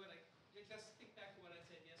remember just think back to what I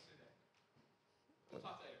said yesterday. We'll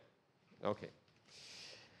talk later. Okay.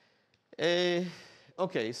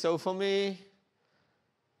 Okay, so for me,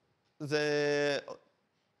 the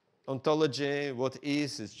ontology, what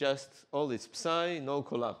is just all is psi, no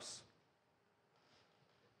collapse.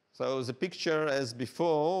 So the picture as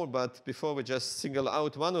before, but before we just single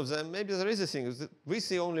out one of them, maybe there is a single. We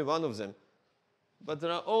see only one of them. But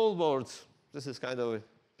there are all words. This is kind of a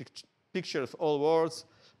picture of all words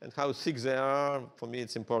and how thick they are. For me,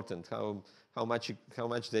 it's important how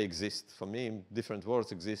much they exist. For me, different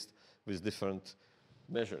words exist with different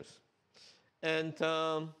measures. And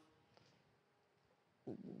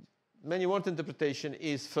many word interpretation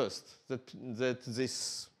is first that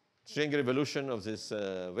this string revolution of this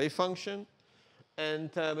wave function, and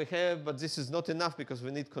we have, but this is not enough because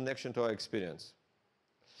we need connection to our experience.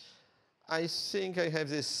 I think I have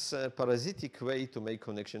this parasitic way to make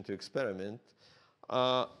connection to experiment.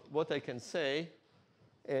 What I can say,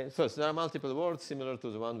 first, there are multiple words similar to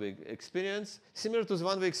the one we experience. Similar to the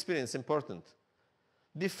one we experience, important.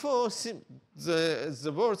 Before,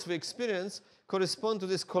 the words we experience correspond to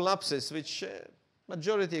these collapses, which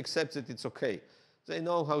majority accepts that it's okay. They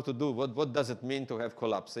know how to do, what does it mean to have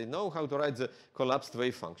collapse. They know how to write the collapsed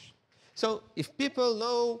wave function. So if people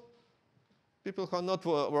know, people who are not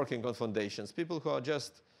working on foundations, people who are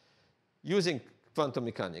just using quantum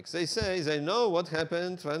mechanics, they say they know what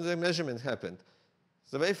happened when the measurement happened.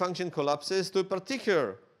 The wave function collapses to a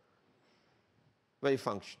particular wave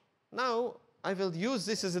function. Now, I will use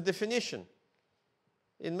this as a definition.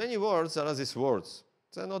 In many words, there are these words.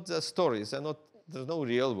 They're not the stories. There's no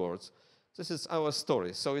real words. This is our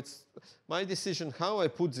story. So it's my decision how I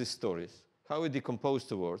put these stories, how we decompose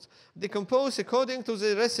the words. Decompose according to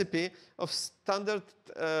the recipe of standard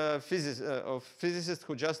physicists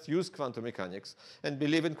who just use quantum mechanics and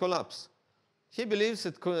believe in collapse. He believes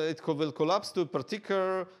it will collapse to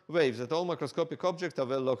particular waves, that all macroscopic objects are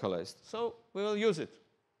well localized. So we will use it.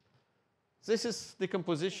 This is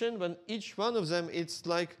decomposition when each one of them, it's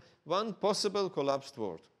like one possible collapsed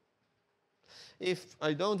word. If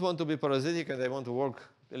I don't want to be parasitic and I want to work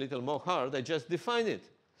a little more hard, I just define it.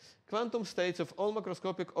 Quantum states of all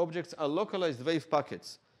macroscopic objects are localized wave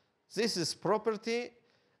packets. This is property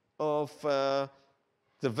of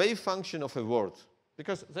the wave function of a word.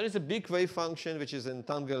 Because there is a big wave function which is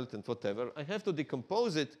entangled and whatever. I have to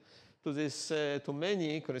decompose it to this to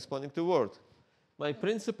many corresponding to word. My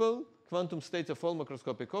principle, quantum states of all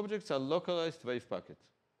macroscopic objects are localized wave packets.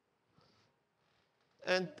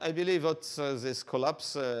 And I believe what this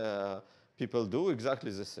collapse people do exactly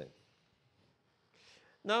the same.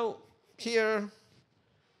 Now, here,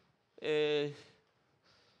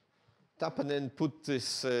 Tapanen put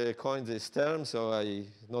this, coined this term, so I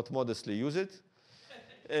not modestly use it.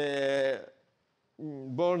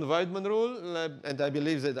 Born-Vaidman Rule, and I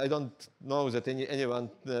believe that I don't know that anyone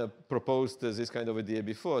proposed this kind of idea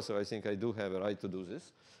before, so I think I do have a right to do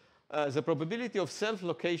this. The probability of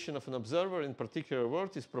self-location of an observer in particular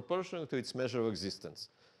word is proportional to its measure of existence.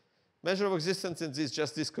 Measure of existence is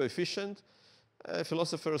just this coefficient.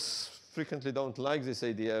 Philosophers frequently don't like this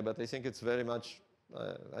idea, but I think it's very much,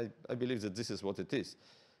 I believe that this is what it is.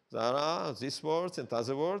 There are these words and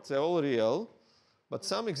other words, they're all real, but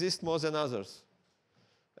some exist more than others.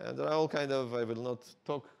 And there are all kind of, I will not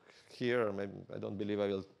talk here, maybe I don't believe I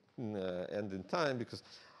will end in time, because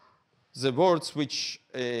the words which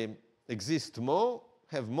exist more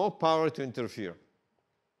have more power to interfere.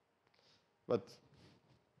 But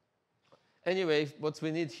anyway, what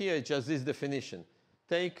we need here is just this definition.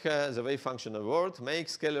 Take the wave function of a word, make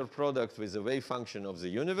scalar product with the wave function of the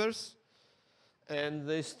universe, and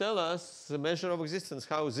they tell us the measure of existence,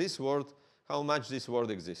 how this word, how much this word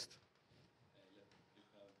exists.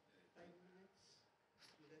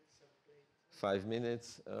 5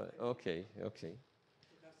 minutes? Okay, okay.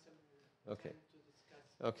 Okay.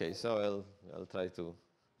 Okay, so I'll try to.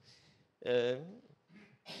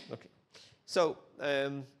 Okay. So,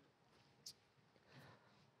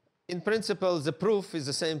 in principle, the proof is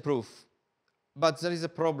the same proof, but there is a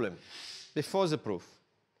problem before the proof.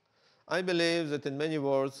 I believe that in many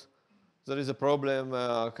words, there is a problem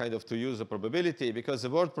kind of to use a probability, because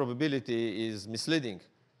the word probability is misleading.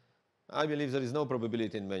 I believe there is no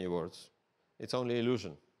probability in many words. It's only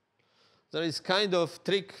illusion. There is kind of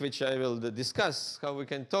trick which I will discuss, how we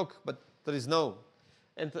can talk, but there is no.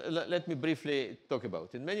 And let me briefly talk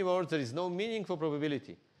about. In many words, there is no meaning for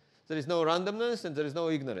probability. There is no randomness and there is no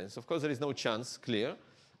ignorance. Of course, there is no chance, clear,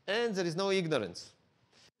 and there is no ignorance.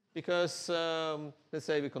 Because, let's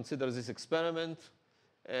say we consider this experiment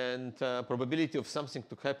and probability of something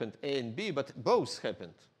to happen A and B, but both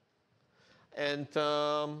happened. And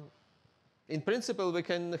in principle, we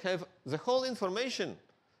can have the whole information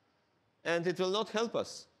and it will not help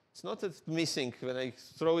us. It's not that missing. When I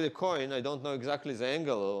throw the coin, I don't know exactly the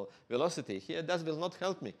angle or velocity. Here, that will not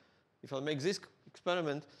help me. If I make this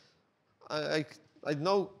experiment, I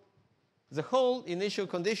know the whole initial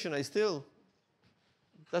condition I still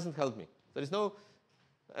doesn't help me. There is no,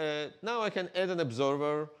 now I can add an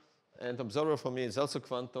observer, and observer for me is also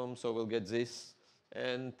quantum, so we'll get this.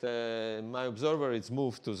 And my observer is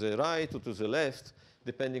moved to the right or to the left,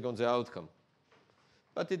 depending on the outcome.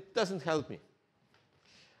 But it doesn't help me.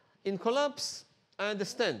 In collapse, I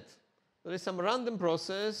understand. There is some random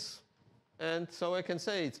process, and so I can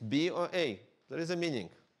say it's B or A. There is a meaning.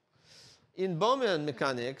 In Born-Vaidman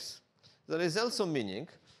mechanics, there is also meaning,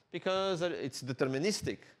 because it's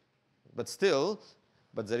deterministic, but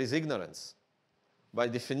there is ignorance. By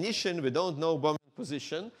definition, we don't know Born-Vaidman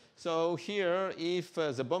position. So here, if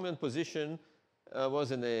the Born-Vaidman position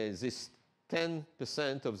was in this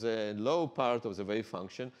 10% of the low part of the wave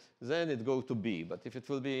function, then it goes to B. But if it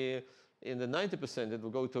will be in the 90%, it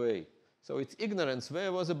will go to A. So it's ignorance.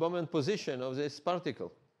 Where was the Born-Vaidman position of this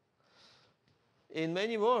particle? In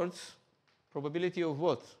many words, probability of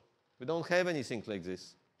what? We don't have anything like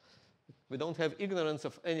this. We don't have ignorance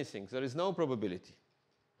of anything. There is no probability.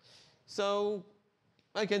 So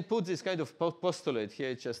I can put this kind of postulate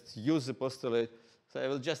here, just use the postulate. So I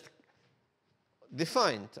will just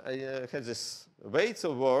define. I have this weights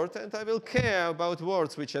of words, and I will care about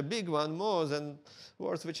words which are big one more than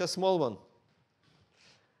words which are small one.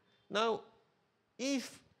 Now,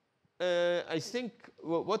 if I think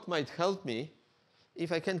what might help me,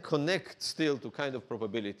 if I can connect still to kind of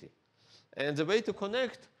probability. And the way to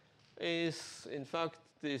connect is, in fact,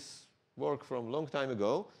 this work from a long time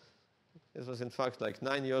ago. This was, in fact, like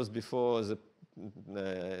 9 years before the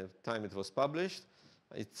time it was published.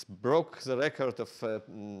 It broke the record of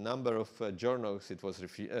number of journals it was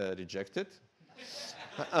rejected.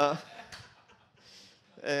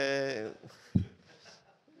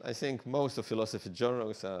 I think most of philosophy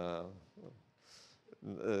journals have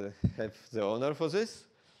the honor for this.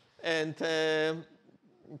 And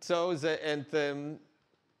so the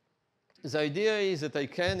idea is that I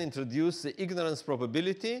can introduce the ignorance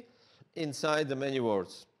probability inside the many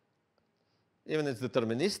words. Even it's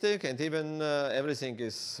deterministic, and even everything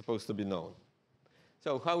is supposed to be known.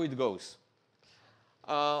 So how it goes?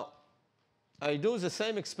 I do the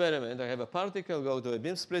same experiment. I have a particle, go to a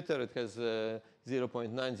beam splitter. It has 0.9,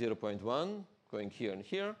 0.1, going here and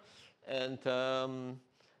here. And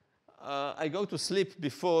I go to sleep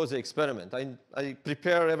before the experiment. I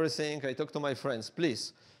prepare everything. I talk to my friends.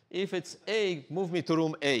 Please, if it's A, move me to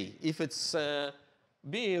room A. If it's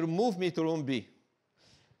B, move me to room B.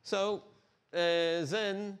 So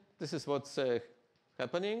then this is what's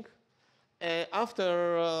happening.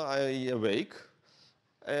 After I awake,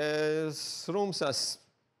 rooms are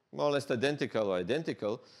more or less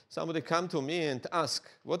identical. Somebody come to me and ask,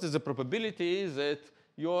 what is the probability that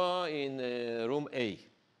you are in room A?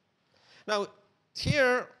 Now,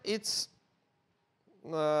 here it's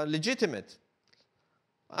legitimate.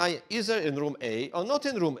 I either in room A or not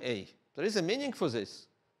in room A. There is a meaning for this.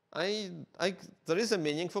 There is a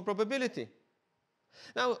meaning for probability.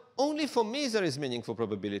 Now, only for me there is meaning for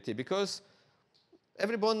probability, because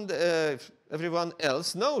everyone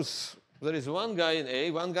else knows there is one guy in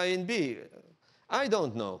A, one guy in B. I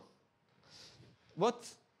don't know.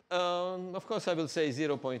 Of course, I will say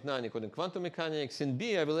 0.9 according to quantum mechanics. In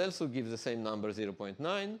B, I will also give the same number,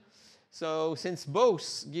 0.9. So since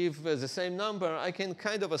both give the same number, I can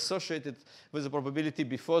kind of associate it with the probability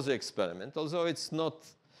before the experiment, although it's not.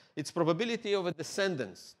 It's probability of a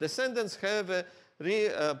descendants. Descendants have a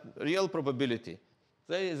real probability.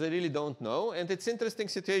 They really don't know, and it's interesting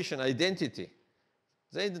situation, identity.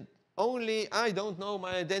 Only I don't know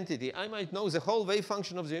my identity. I might know the whole wave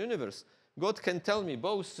function of the universe. God can tell me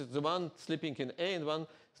both the one sleeping in A and one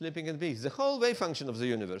sleeping in B. The whole wave function of the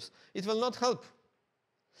universe. It will not help.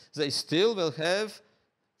 They still will have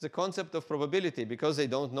the concept of probability because they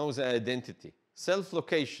don't know their identity.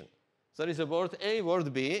 Self-location. There is a word A,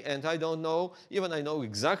 word B, and I don't know, even I know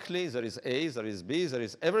exactly there is A, there is B, there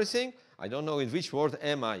is everything. I don't know in which word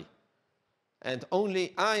am I. And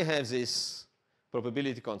only I have this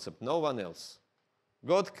probability concept, no one else.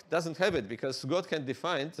 God doesn't have it because God can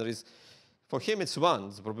define, for him it's 1.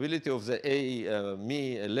 The probability of the A,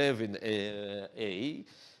 me, Lev in A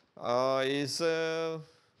is,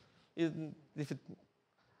 if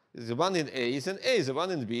the one in A is in A, the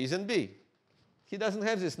one in B is in B. He doesn't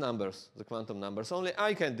have these numbers, the quantum numbers. Only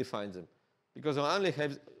I can define them, because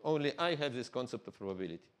only I have this concept of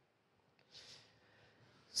probability.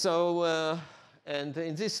 So, and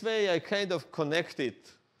in this way, I kind of connect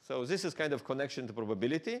it. So this is kind of connection to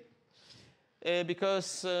probability,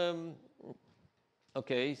 because,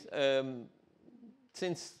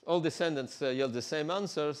 since all descendants yield the same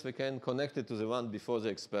answers, we can connect it to the one before the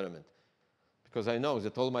experiment. because I know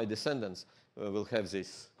that all my descendants will have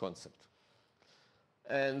this concept.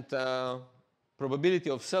 And probability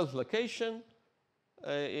of self-location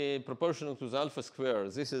proportional to the alpha square.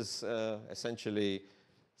 This is essentially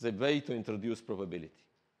the way to introduce probability.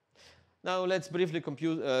 Now let's briefly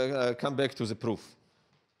come back to the proof.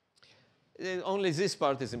 Only this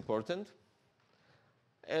part is important.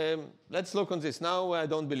 Let's look on this. Now I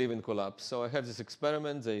don't believe in collapse. So I have this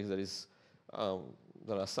experiment.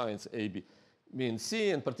 There are signs A, B, and C.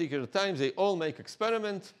 In particular times, they all make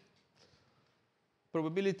experiment.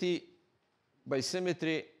 Probability by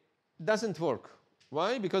symmetry doesn't work.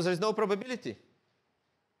 Why? Because there is no probability.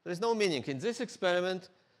 There is no meaning. In this experiment,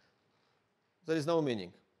 there is no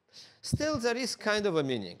meaning. Still, there is kind of a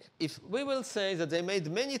meaning. If we will say that they made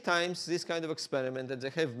many times this kind of experiment and they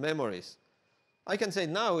have memories, I can say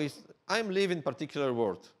now if I'm living in particular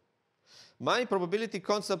world, my probability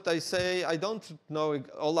concept, I say, I don't know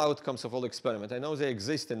all outcomes of all experiments. I know they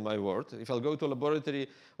exist in my world. If I'll go to a laboratory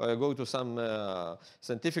or I go to some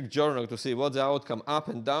scientific journal to see what's the outcome up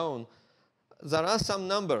and down, there are some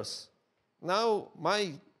numbers. Now,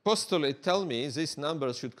 my postulate tell me these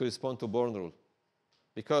numbers should correspond to Born rule.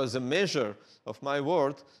 Because the measure of my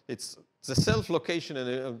world, it's the self-location,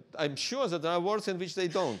 and I'm sure that there are worlds in which they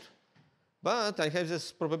don't. But I have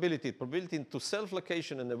this probability to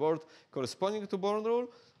self-location in the world corresponding to Born rule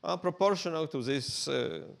are proportional to this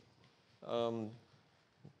to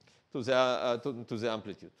the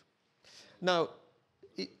amplitude. Now,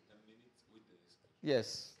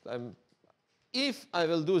 yes, if I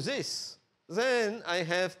will do this, then I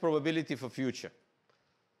have probability for future.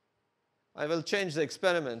 I will change the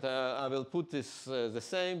experiment. I will put this the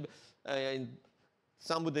same.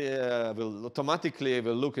 Somebody will automatically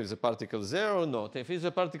look if the particle is there or not. If it's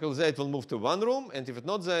a particle there, it will move to one room, and if it's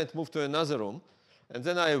not there, it moves to another room. And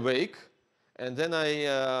then I awake, and then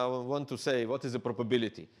I want to say what is the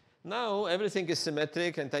probability. Now everything is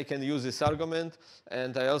symmetric, and I can use this argument,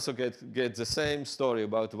 and I also get the same story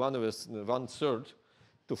about 1/3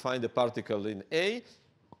 to find a particle in A,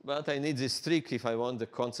 but I need this trick if I want the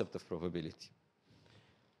concept of probability.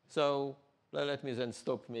 So let me then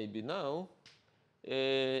stop maybe now.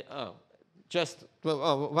 Just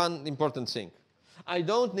one important thing. I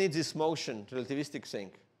don't need this motion relativistic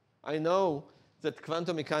thing. I know that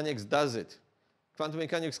quantum mechanics does it. Quantum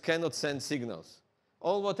mechanics cannot send signals.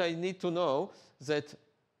 All what I need to know that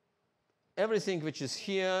everything which is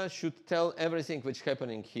here should tell everything which is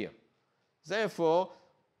happening here. Therefore,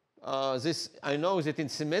 I know that in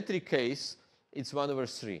symmetric case, it's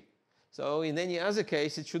 1/3. So in any other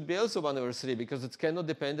case, it should be also 1/3 because it cannot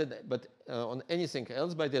depend on anything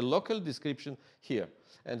else by the local description here.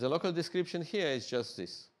 And the local description here is just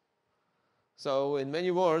this. So in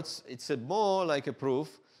many words, it's more like a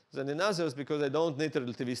proof than in others because I don't need a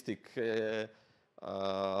relativistic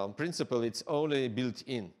principle. It's only built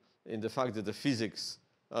in the fact that the physics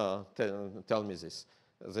tell me this.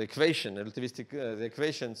 The the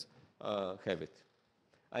equations have it.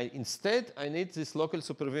 Instead, I need this local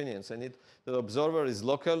supervenience. I need the observer is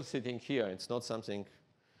local, sitting here. It's not something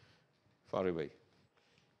far away.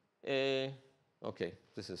 Okay,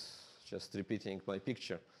 this is just repeating my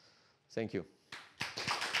picture. Thank you.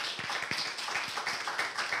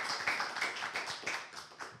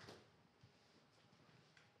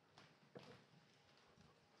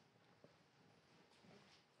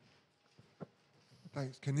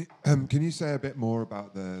 Thanks. Can you say a bit more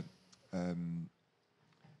about the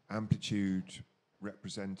amplitude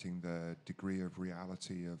representing the degree of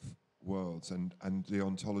reality of worlds and the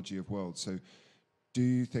ontology of worlds? So do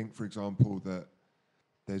you think, for example, that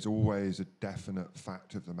there's always a definite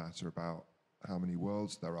fact of the matter about how many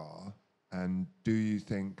worlds there are? And do you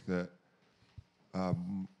think that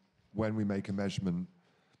when we make a measurement,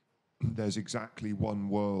 there's exactly one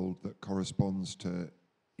world that corresponds to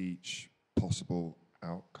each possible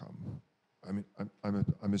outcome? I mean,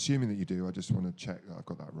 I'm assuming that you do. I just want to check that I've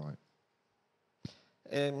got that right.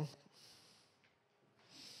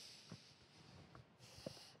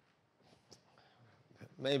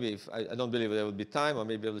 Maybe if I don't believe there will be time, or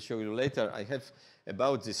maybe I will show you later. I have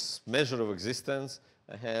about this measure of existence.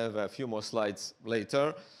 I have a few more slides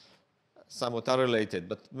later. Somewhat are related,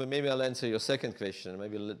 but maybe I'll answer your second question.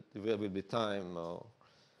 Maybe there will be time.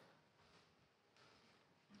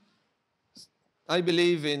 I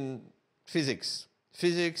believe in physics.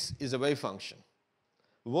 Physics is a wave function.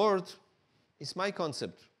 World is my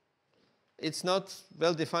concept. It's not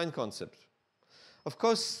well-defined concept. Of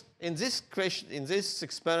course, in this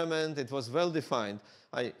experiment, it was well-defined.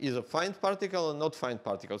 Either find particle or not find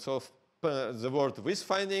particle. So the word with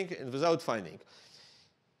finding and without finding.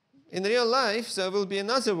 in real life, there will be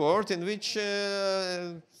another world in which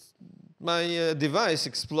my device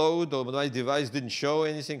explode, or my device didn't show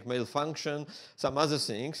anything, malfunction, some other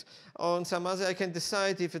things. On some other, I can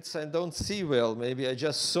decide if I don't see well. Maybe I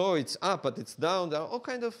just saw it's up, but it's down. There are all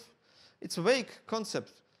kind of, it's a vague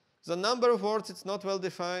concept. The number of words, it's not well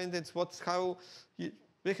defined. It's how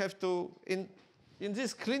we have to, in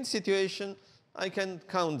this clean situation, I can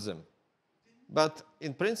count them. But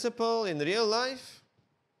in principle, in real life,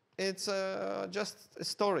 it's just a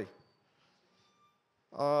story.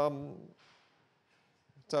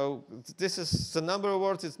 So this is the number of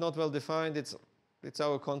words. It's not well defined. It's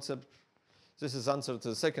our concept. This is answer to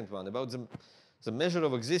the second one about the measure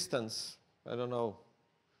of existence. I don't know.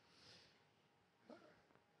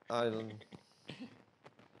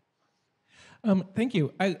 Thank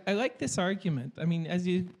you. I like this argument. I mean, as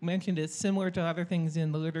you mentioned, it's similar to other things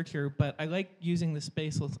in the literature, but I like using the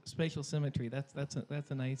spatial symmetry. That's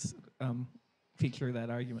a nice feature of that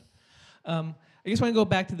argument. I just want to go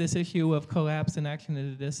back to this issue of collapse and action at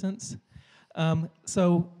a distance.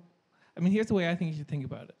 So, I mean, here's the way I think you should think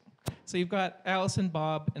about it. So you've got Alice and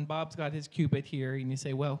Bob's got his qubit here, and you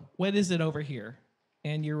say, well, what is it over here?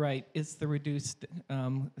 And you're right, it's the reduced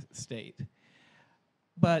state.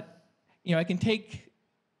 But I can take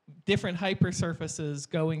different hypersurfaces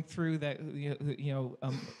going through that,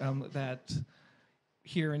 that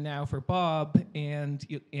here and now for Bob, and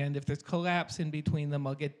if there's collapse in between them,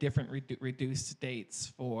 I'll get different reduced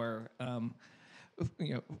states for Bob's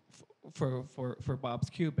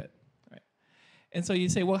qubit, right? And so you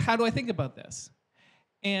say, well, how do I think about this?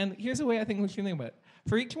 And here's the way I think we should think about it.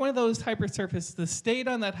 For each one of those hypersurfaces, the state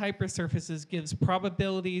on that hypersurface gives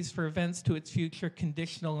probabilities for events to its future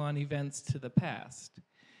conditional on events to the past.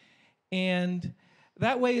 And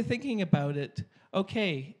that way of thinking about it,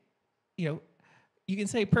 okay, you can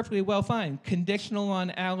say perfectly well, fine, conditional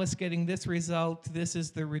on Alice getting this result, this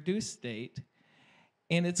is the reduced state.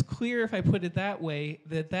 And it's clear if I put it that way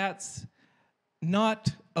that that's not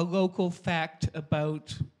a local fact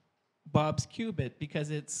about Bob's qubit,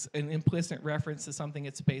 because it's an implicit reference to something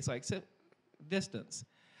at space-like distance.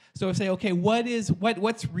 So I say, okay,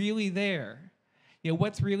 what's really there?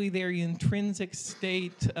 What's really there, the intrinsic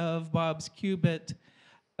state of Bob's qubit?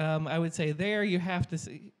 I would say there you have to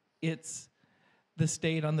see it's the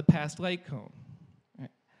state on the past light cone.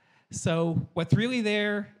 Right? So what's really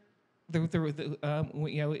there?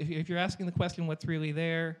 If you're asking the question, what's really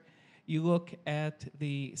there? You look at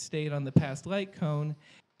the state on the past light cone.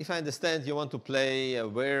 If I understand, you want to play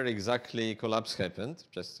where exactly collapse happened.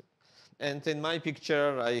 And in my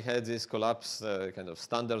picture, I had this collapse kind of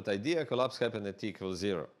standard idea. Collapse happened at t equals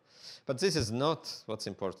 0. But this is not what's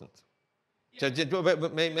important. Yeah.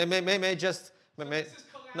 May I just... So this is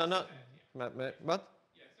collapse no. Event, yeah. What?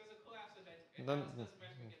 Yes, there's a collapse event.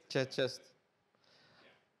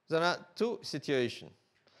 There are two situations.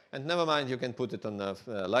 And never mind, you can put it on the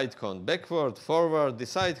light cone backward, forward,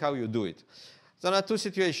 decide how you do it. There are two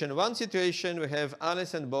situations. One situation, we have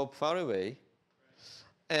Alice and Bob far away,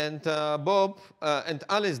 and Bob and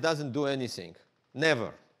Alice doesn't do anything, never.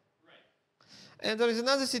 Right. And there is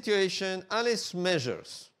another situation, Alice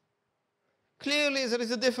measures. Clearly, there is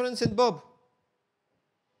a difference in Bob.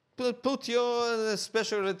 Put your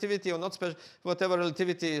special relativity or not special, whatever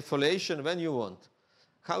relativity foliation when you want.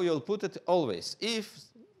 How you'll put it always. If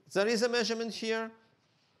there is a measurement here,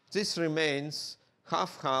 this remains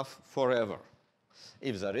half-half forever.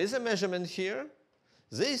 If there is a measurement here,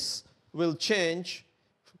 this will change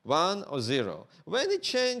 1 or 0. When it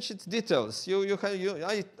changes its details,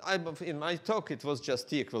 in my talk it was just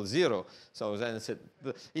t equals 0. So then it said,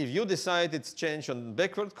 if you decide it's changed on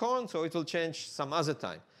backward cone, so it will change some other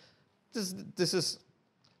time. This is,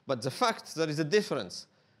 but the fact there is a difference,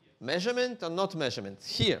 measurement or not measurement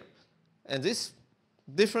here, and this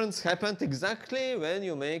difference happened exactly when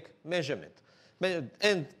you make measurement.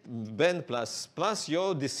 And then plus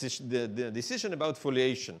your decision, the decision about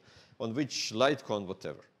foliation, on which light cone,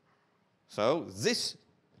 whatever. So this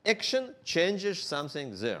action changes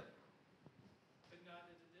something there. But not at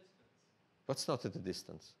a distance. What's not at a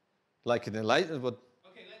distance? Like in the light, what?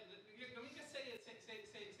 Okay, let me just say this again.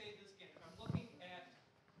 If I'm looking at,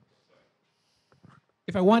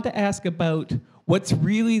 if I want to ask about what's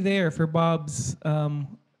really there for Bob's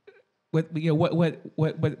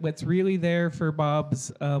what's really there for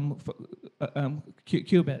Bob's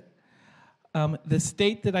qubit, the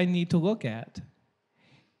state that I need to look at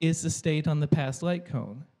is the state on the past light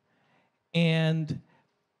cone. And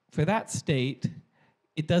for that state,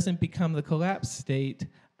 it doesn't become the collapse state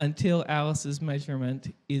until Alice's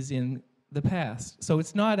measurement is in the past. So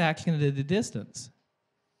it's not action at a distance.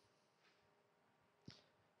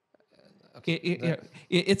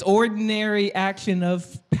 It's ordinary action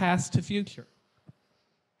of past to future.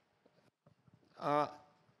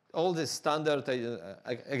 All this standard,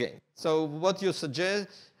 again. So what you suggest,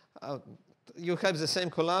 you have the same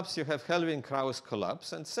collapse, you have Kelvin-Krauss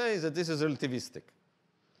collapse, and say that this is relativistic.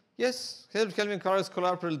 Yes, Kelvin-Krauss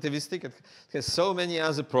collapse relativistic. It has so many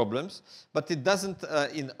other problems, but it doesn't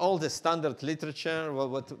in all the standard literature.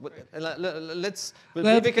 Let's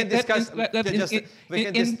we can discuss.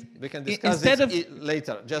 We can discuss this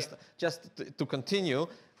later. Just to continue,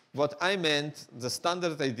 what I meant, the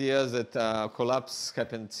standard idea that collapse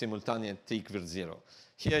happened simultaneously at t equals 0.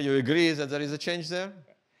 Here, you agree that there is a change there?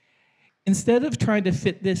 Instead of trying to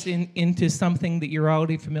fit this into something that you're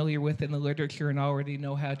already familiar with in the literature and already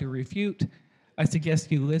know how to refute, I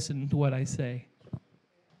suggest you listen to what I say.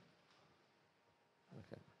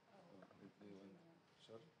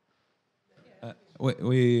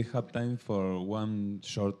 We have time for one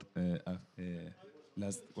short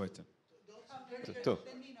last question. Two.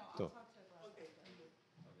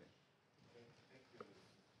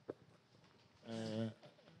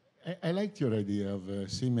 I liked your idea of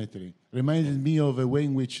symmetry. Reminded me of a way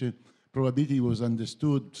in which probability was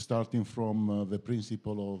understood starting from the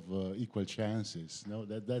principle of equal chances. No,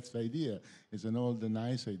 that's the idea. It's an old and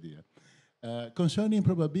nice idea. Concerning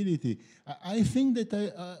probability, I think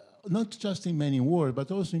that not just in many words,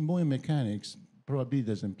 but also in Bohr mechanics, probability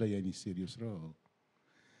doesn't play any serious role.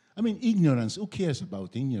 I mean, ignorance, who cares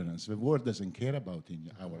about ignorance? The world doesn't care about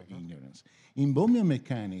our ignorance. In Bohmian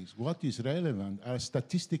mechanics, what is relevant are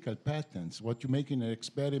statistical patterns. What you make in an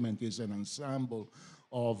experiment is an ensemble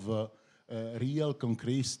of real,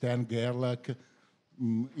 concrete, Stern-Gerlach,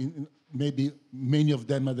 maybe many of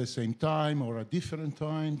them at the same time or at different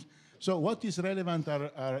times. So what is relevant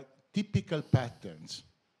are typical patterns.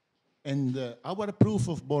 And our proof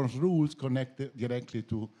of Born's rules connect directly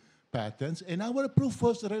to patterns, and our proof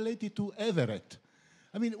was related to Everett.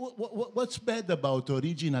 I mean, what's bad about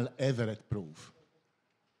original Everett proof?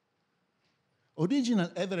 Original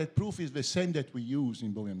Everett proof is the same that we use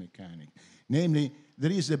in Bohmian mechanics. Namely,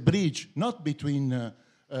 there is a bridge not between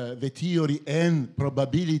the theory and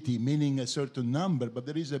probability, meaning a certain number, but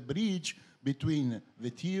there is a bridge between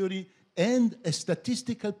the theory and a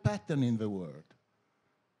statistical pattern in the world.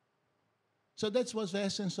 So that was the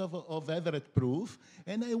essence of Everett proof.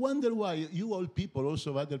 And I wonder why you all people,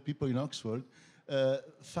 also other people in Oxford,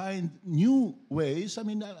 find new ways. I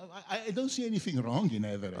mean, I don't see anything wrong in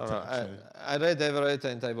Everett. I read Everett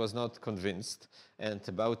and I was not convinced. And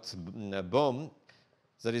about Bohm,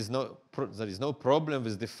 there is no problem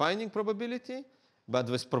with defining probability. But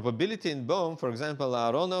with probability in Bohm, for example,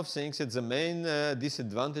 Aharonov thinks it's the main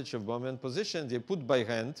disadvantage of Bohmian position. They put by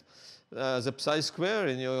hand the psi square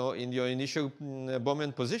in your initial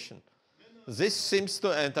Bohmian position. This seems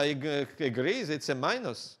to, and I agree, it's a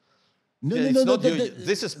minus.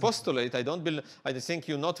 This is postulate. I think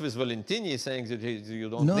you're not with Valentini saying that you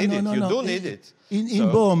don't need it. You do need it.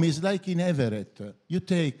 In Bohm, it's like in Everett. You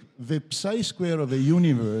take the psi square of a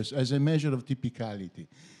universe as a measure of typicality.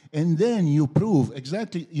 And then you prove,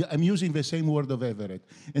 exactly, I'm using the same word of Everett,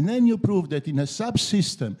 and then you prove that in a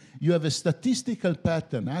subsystem, you have a statistical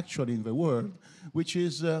pattern actually in the world, which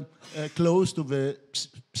is close to the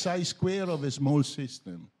psi square of a small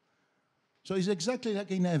system. So it's exactly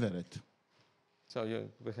like in Everett. So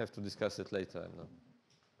we have to discuss it later.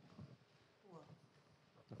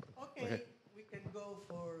 Okay, we can go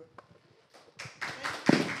for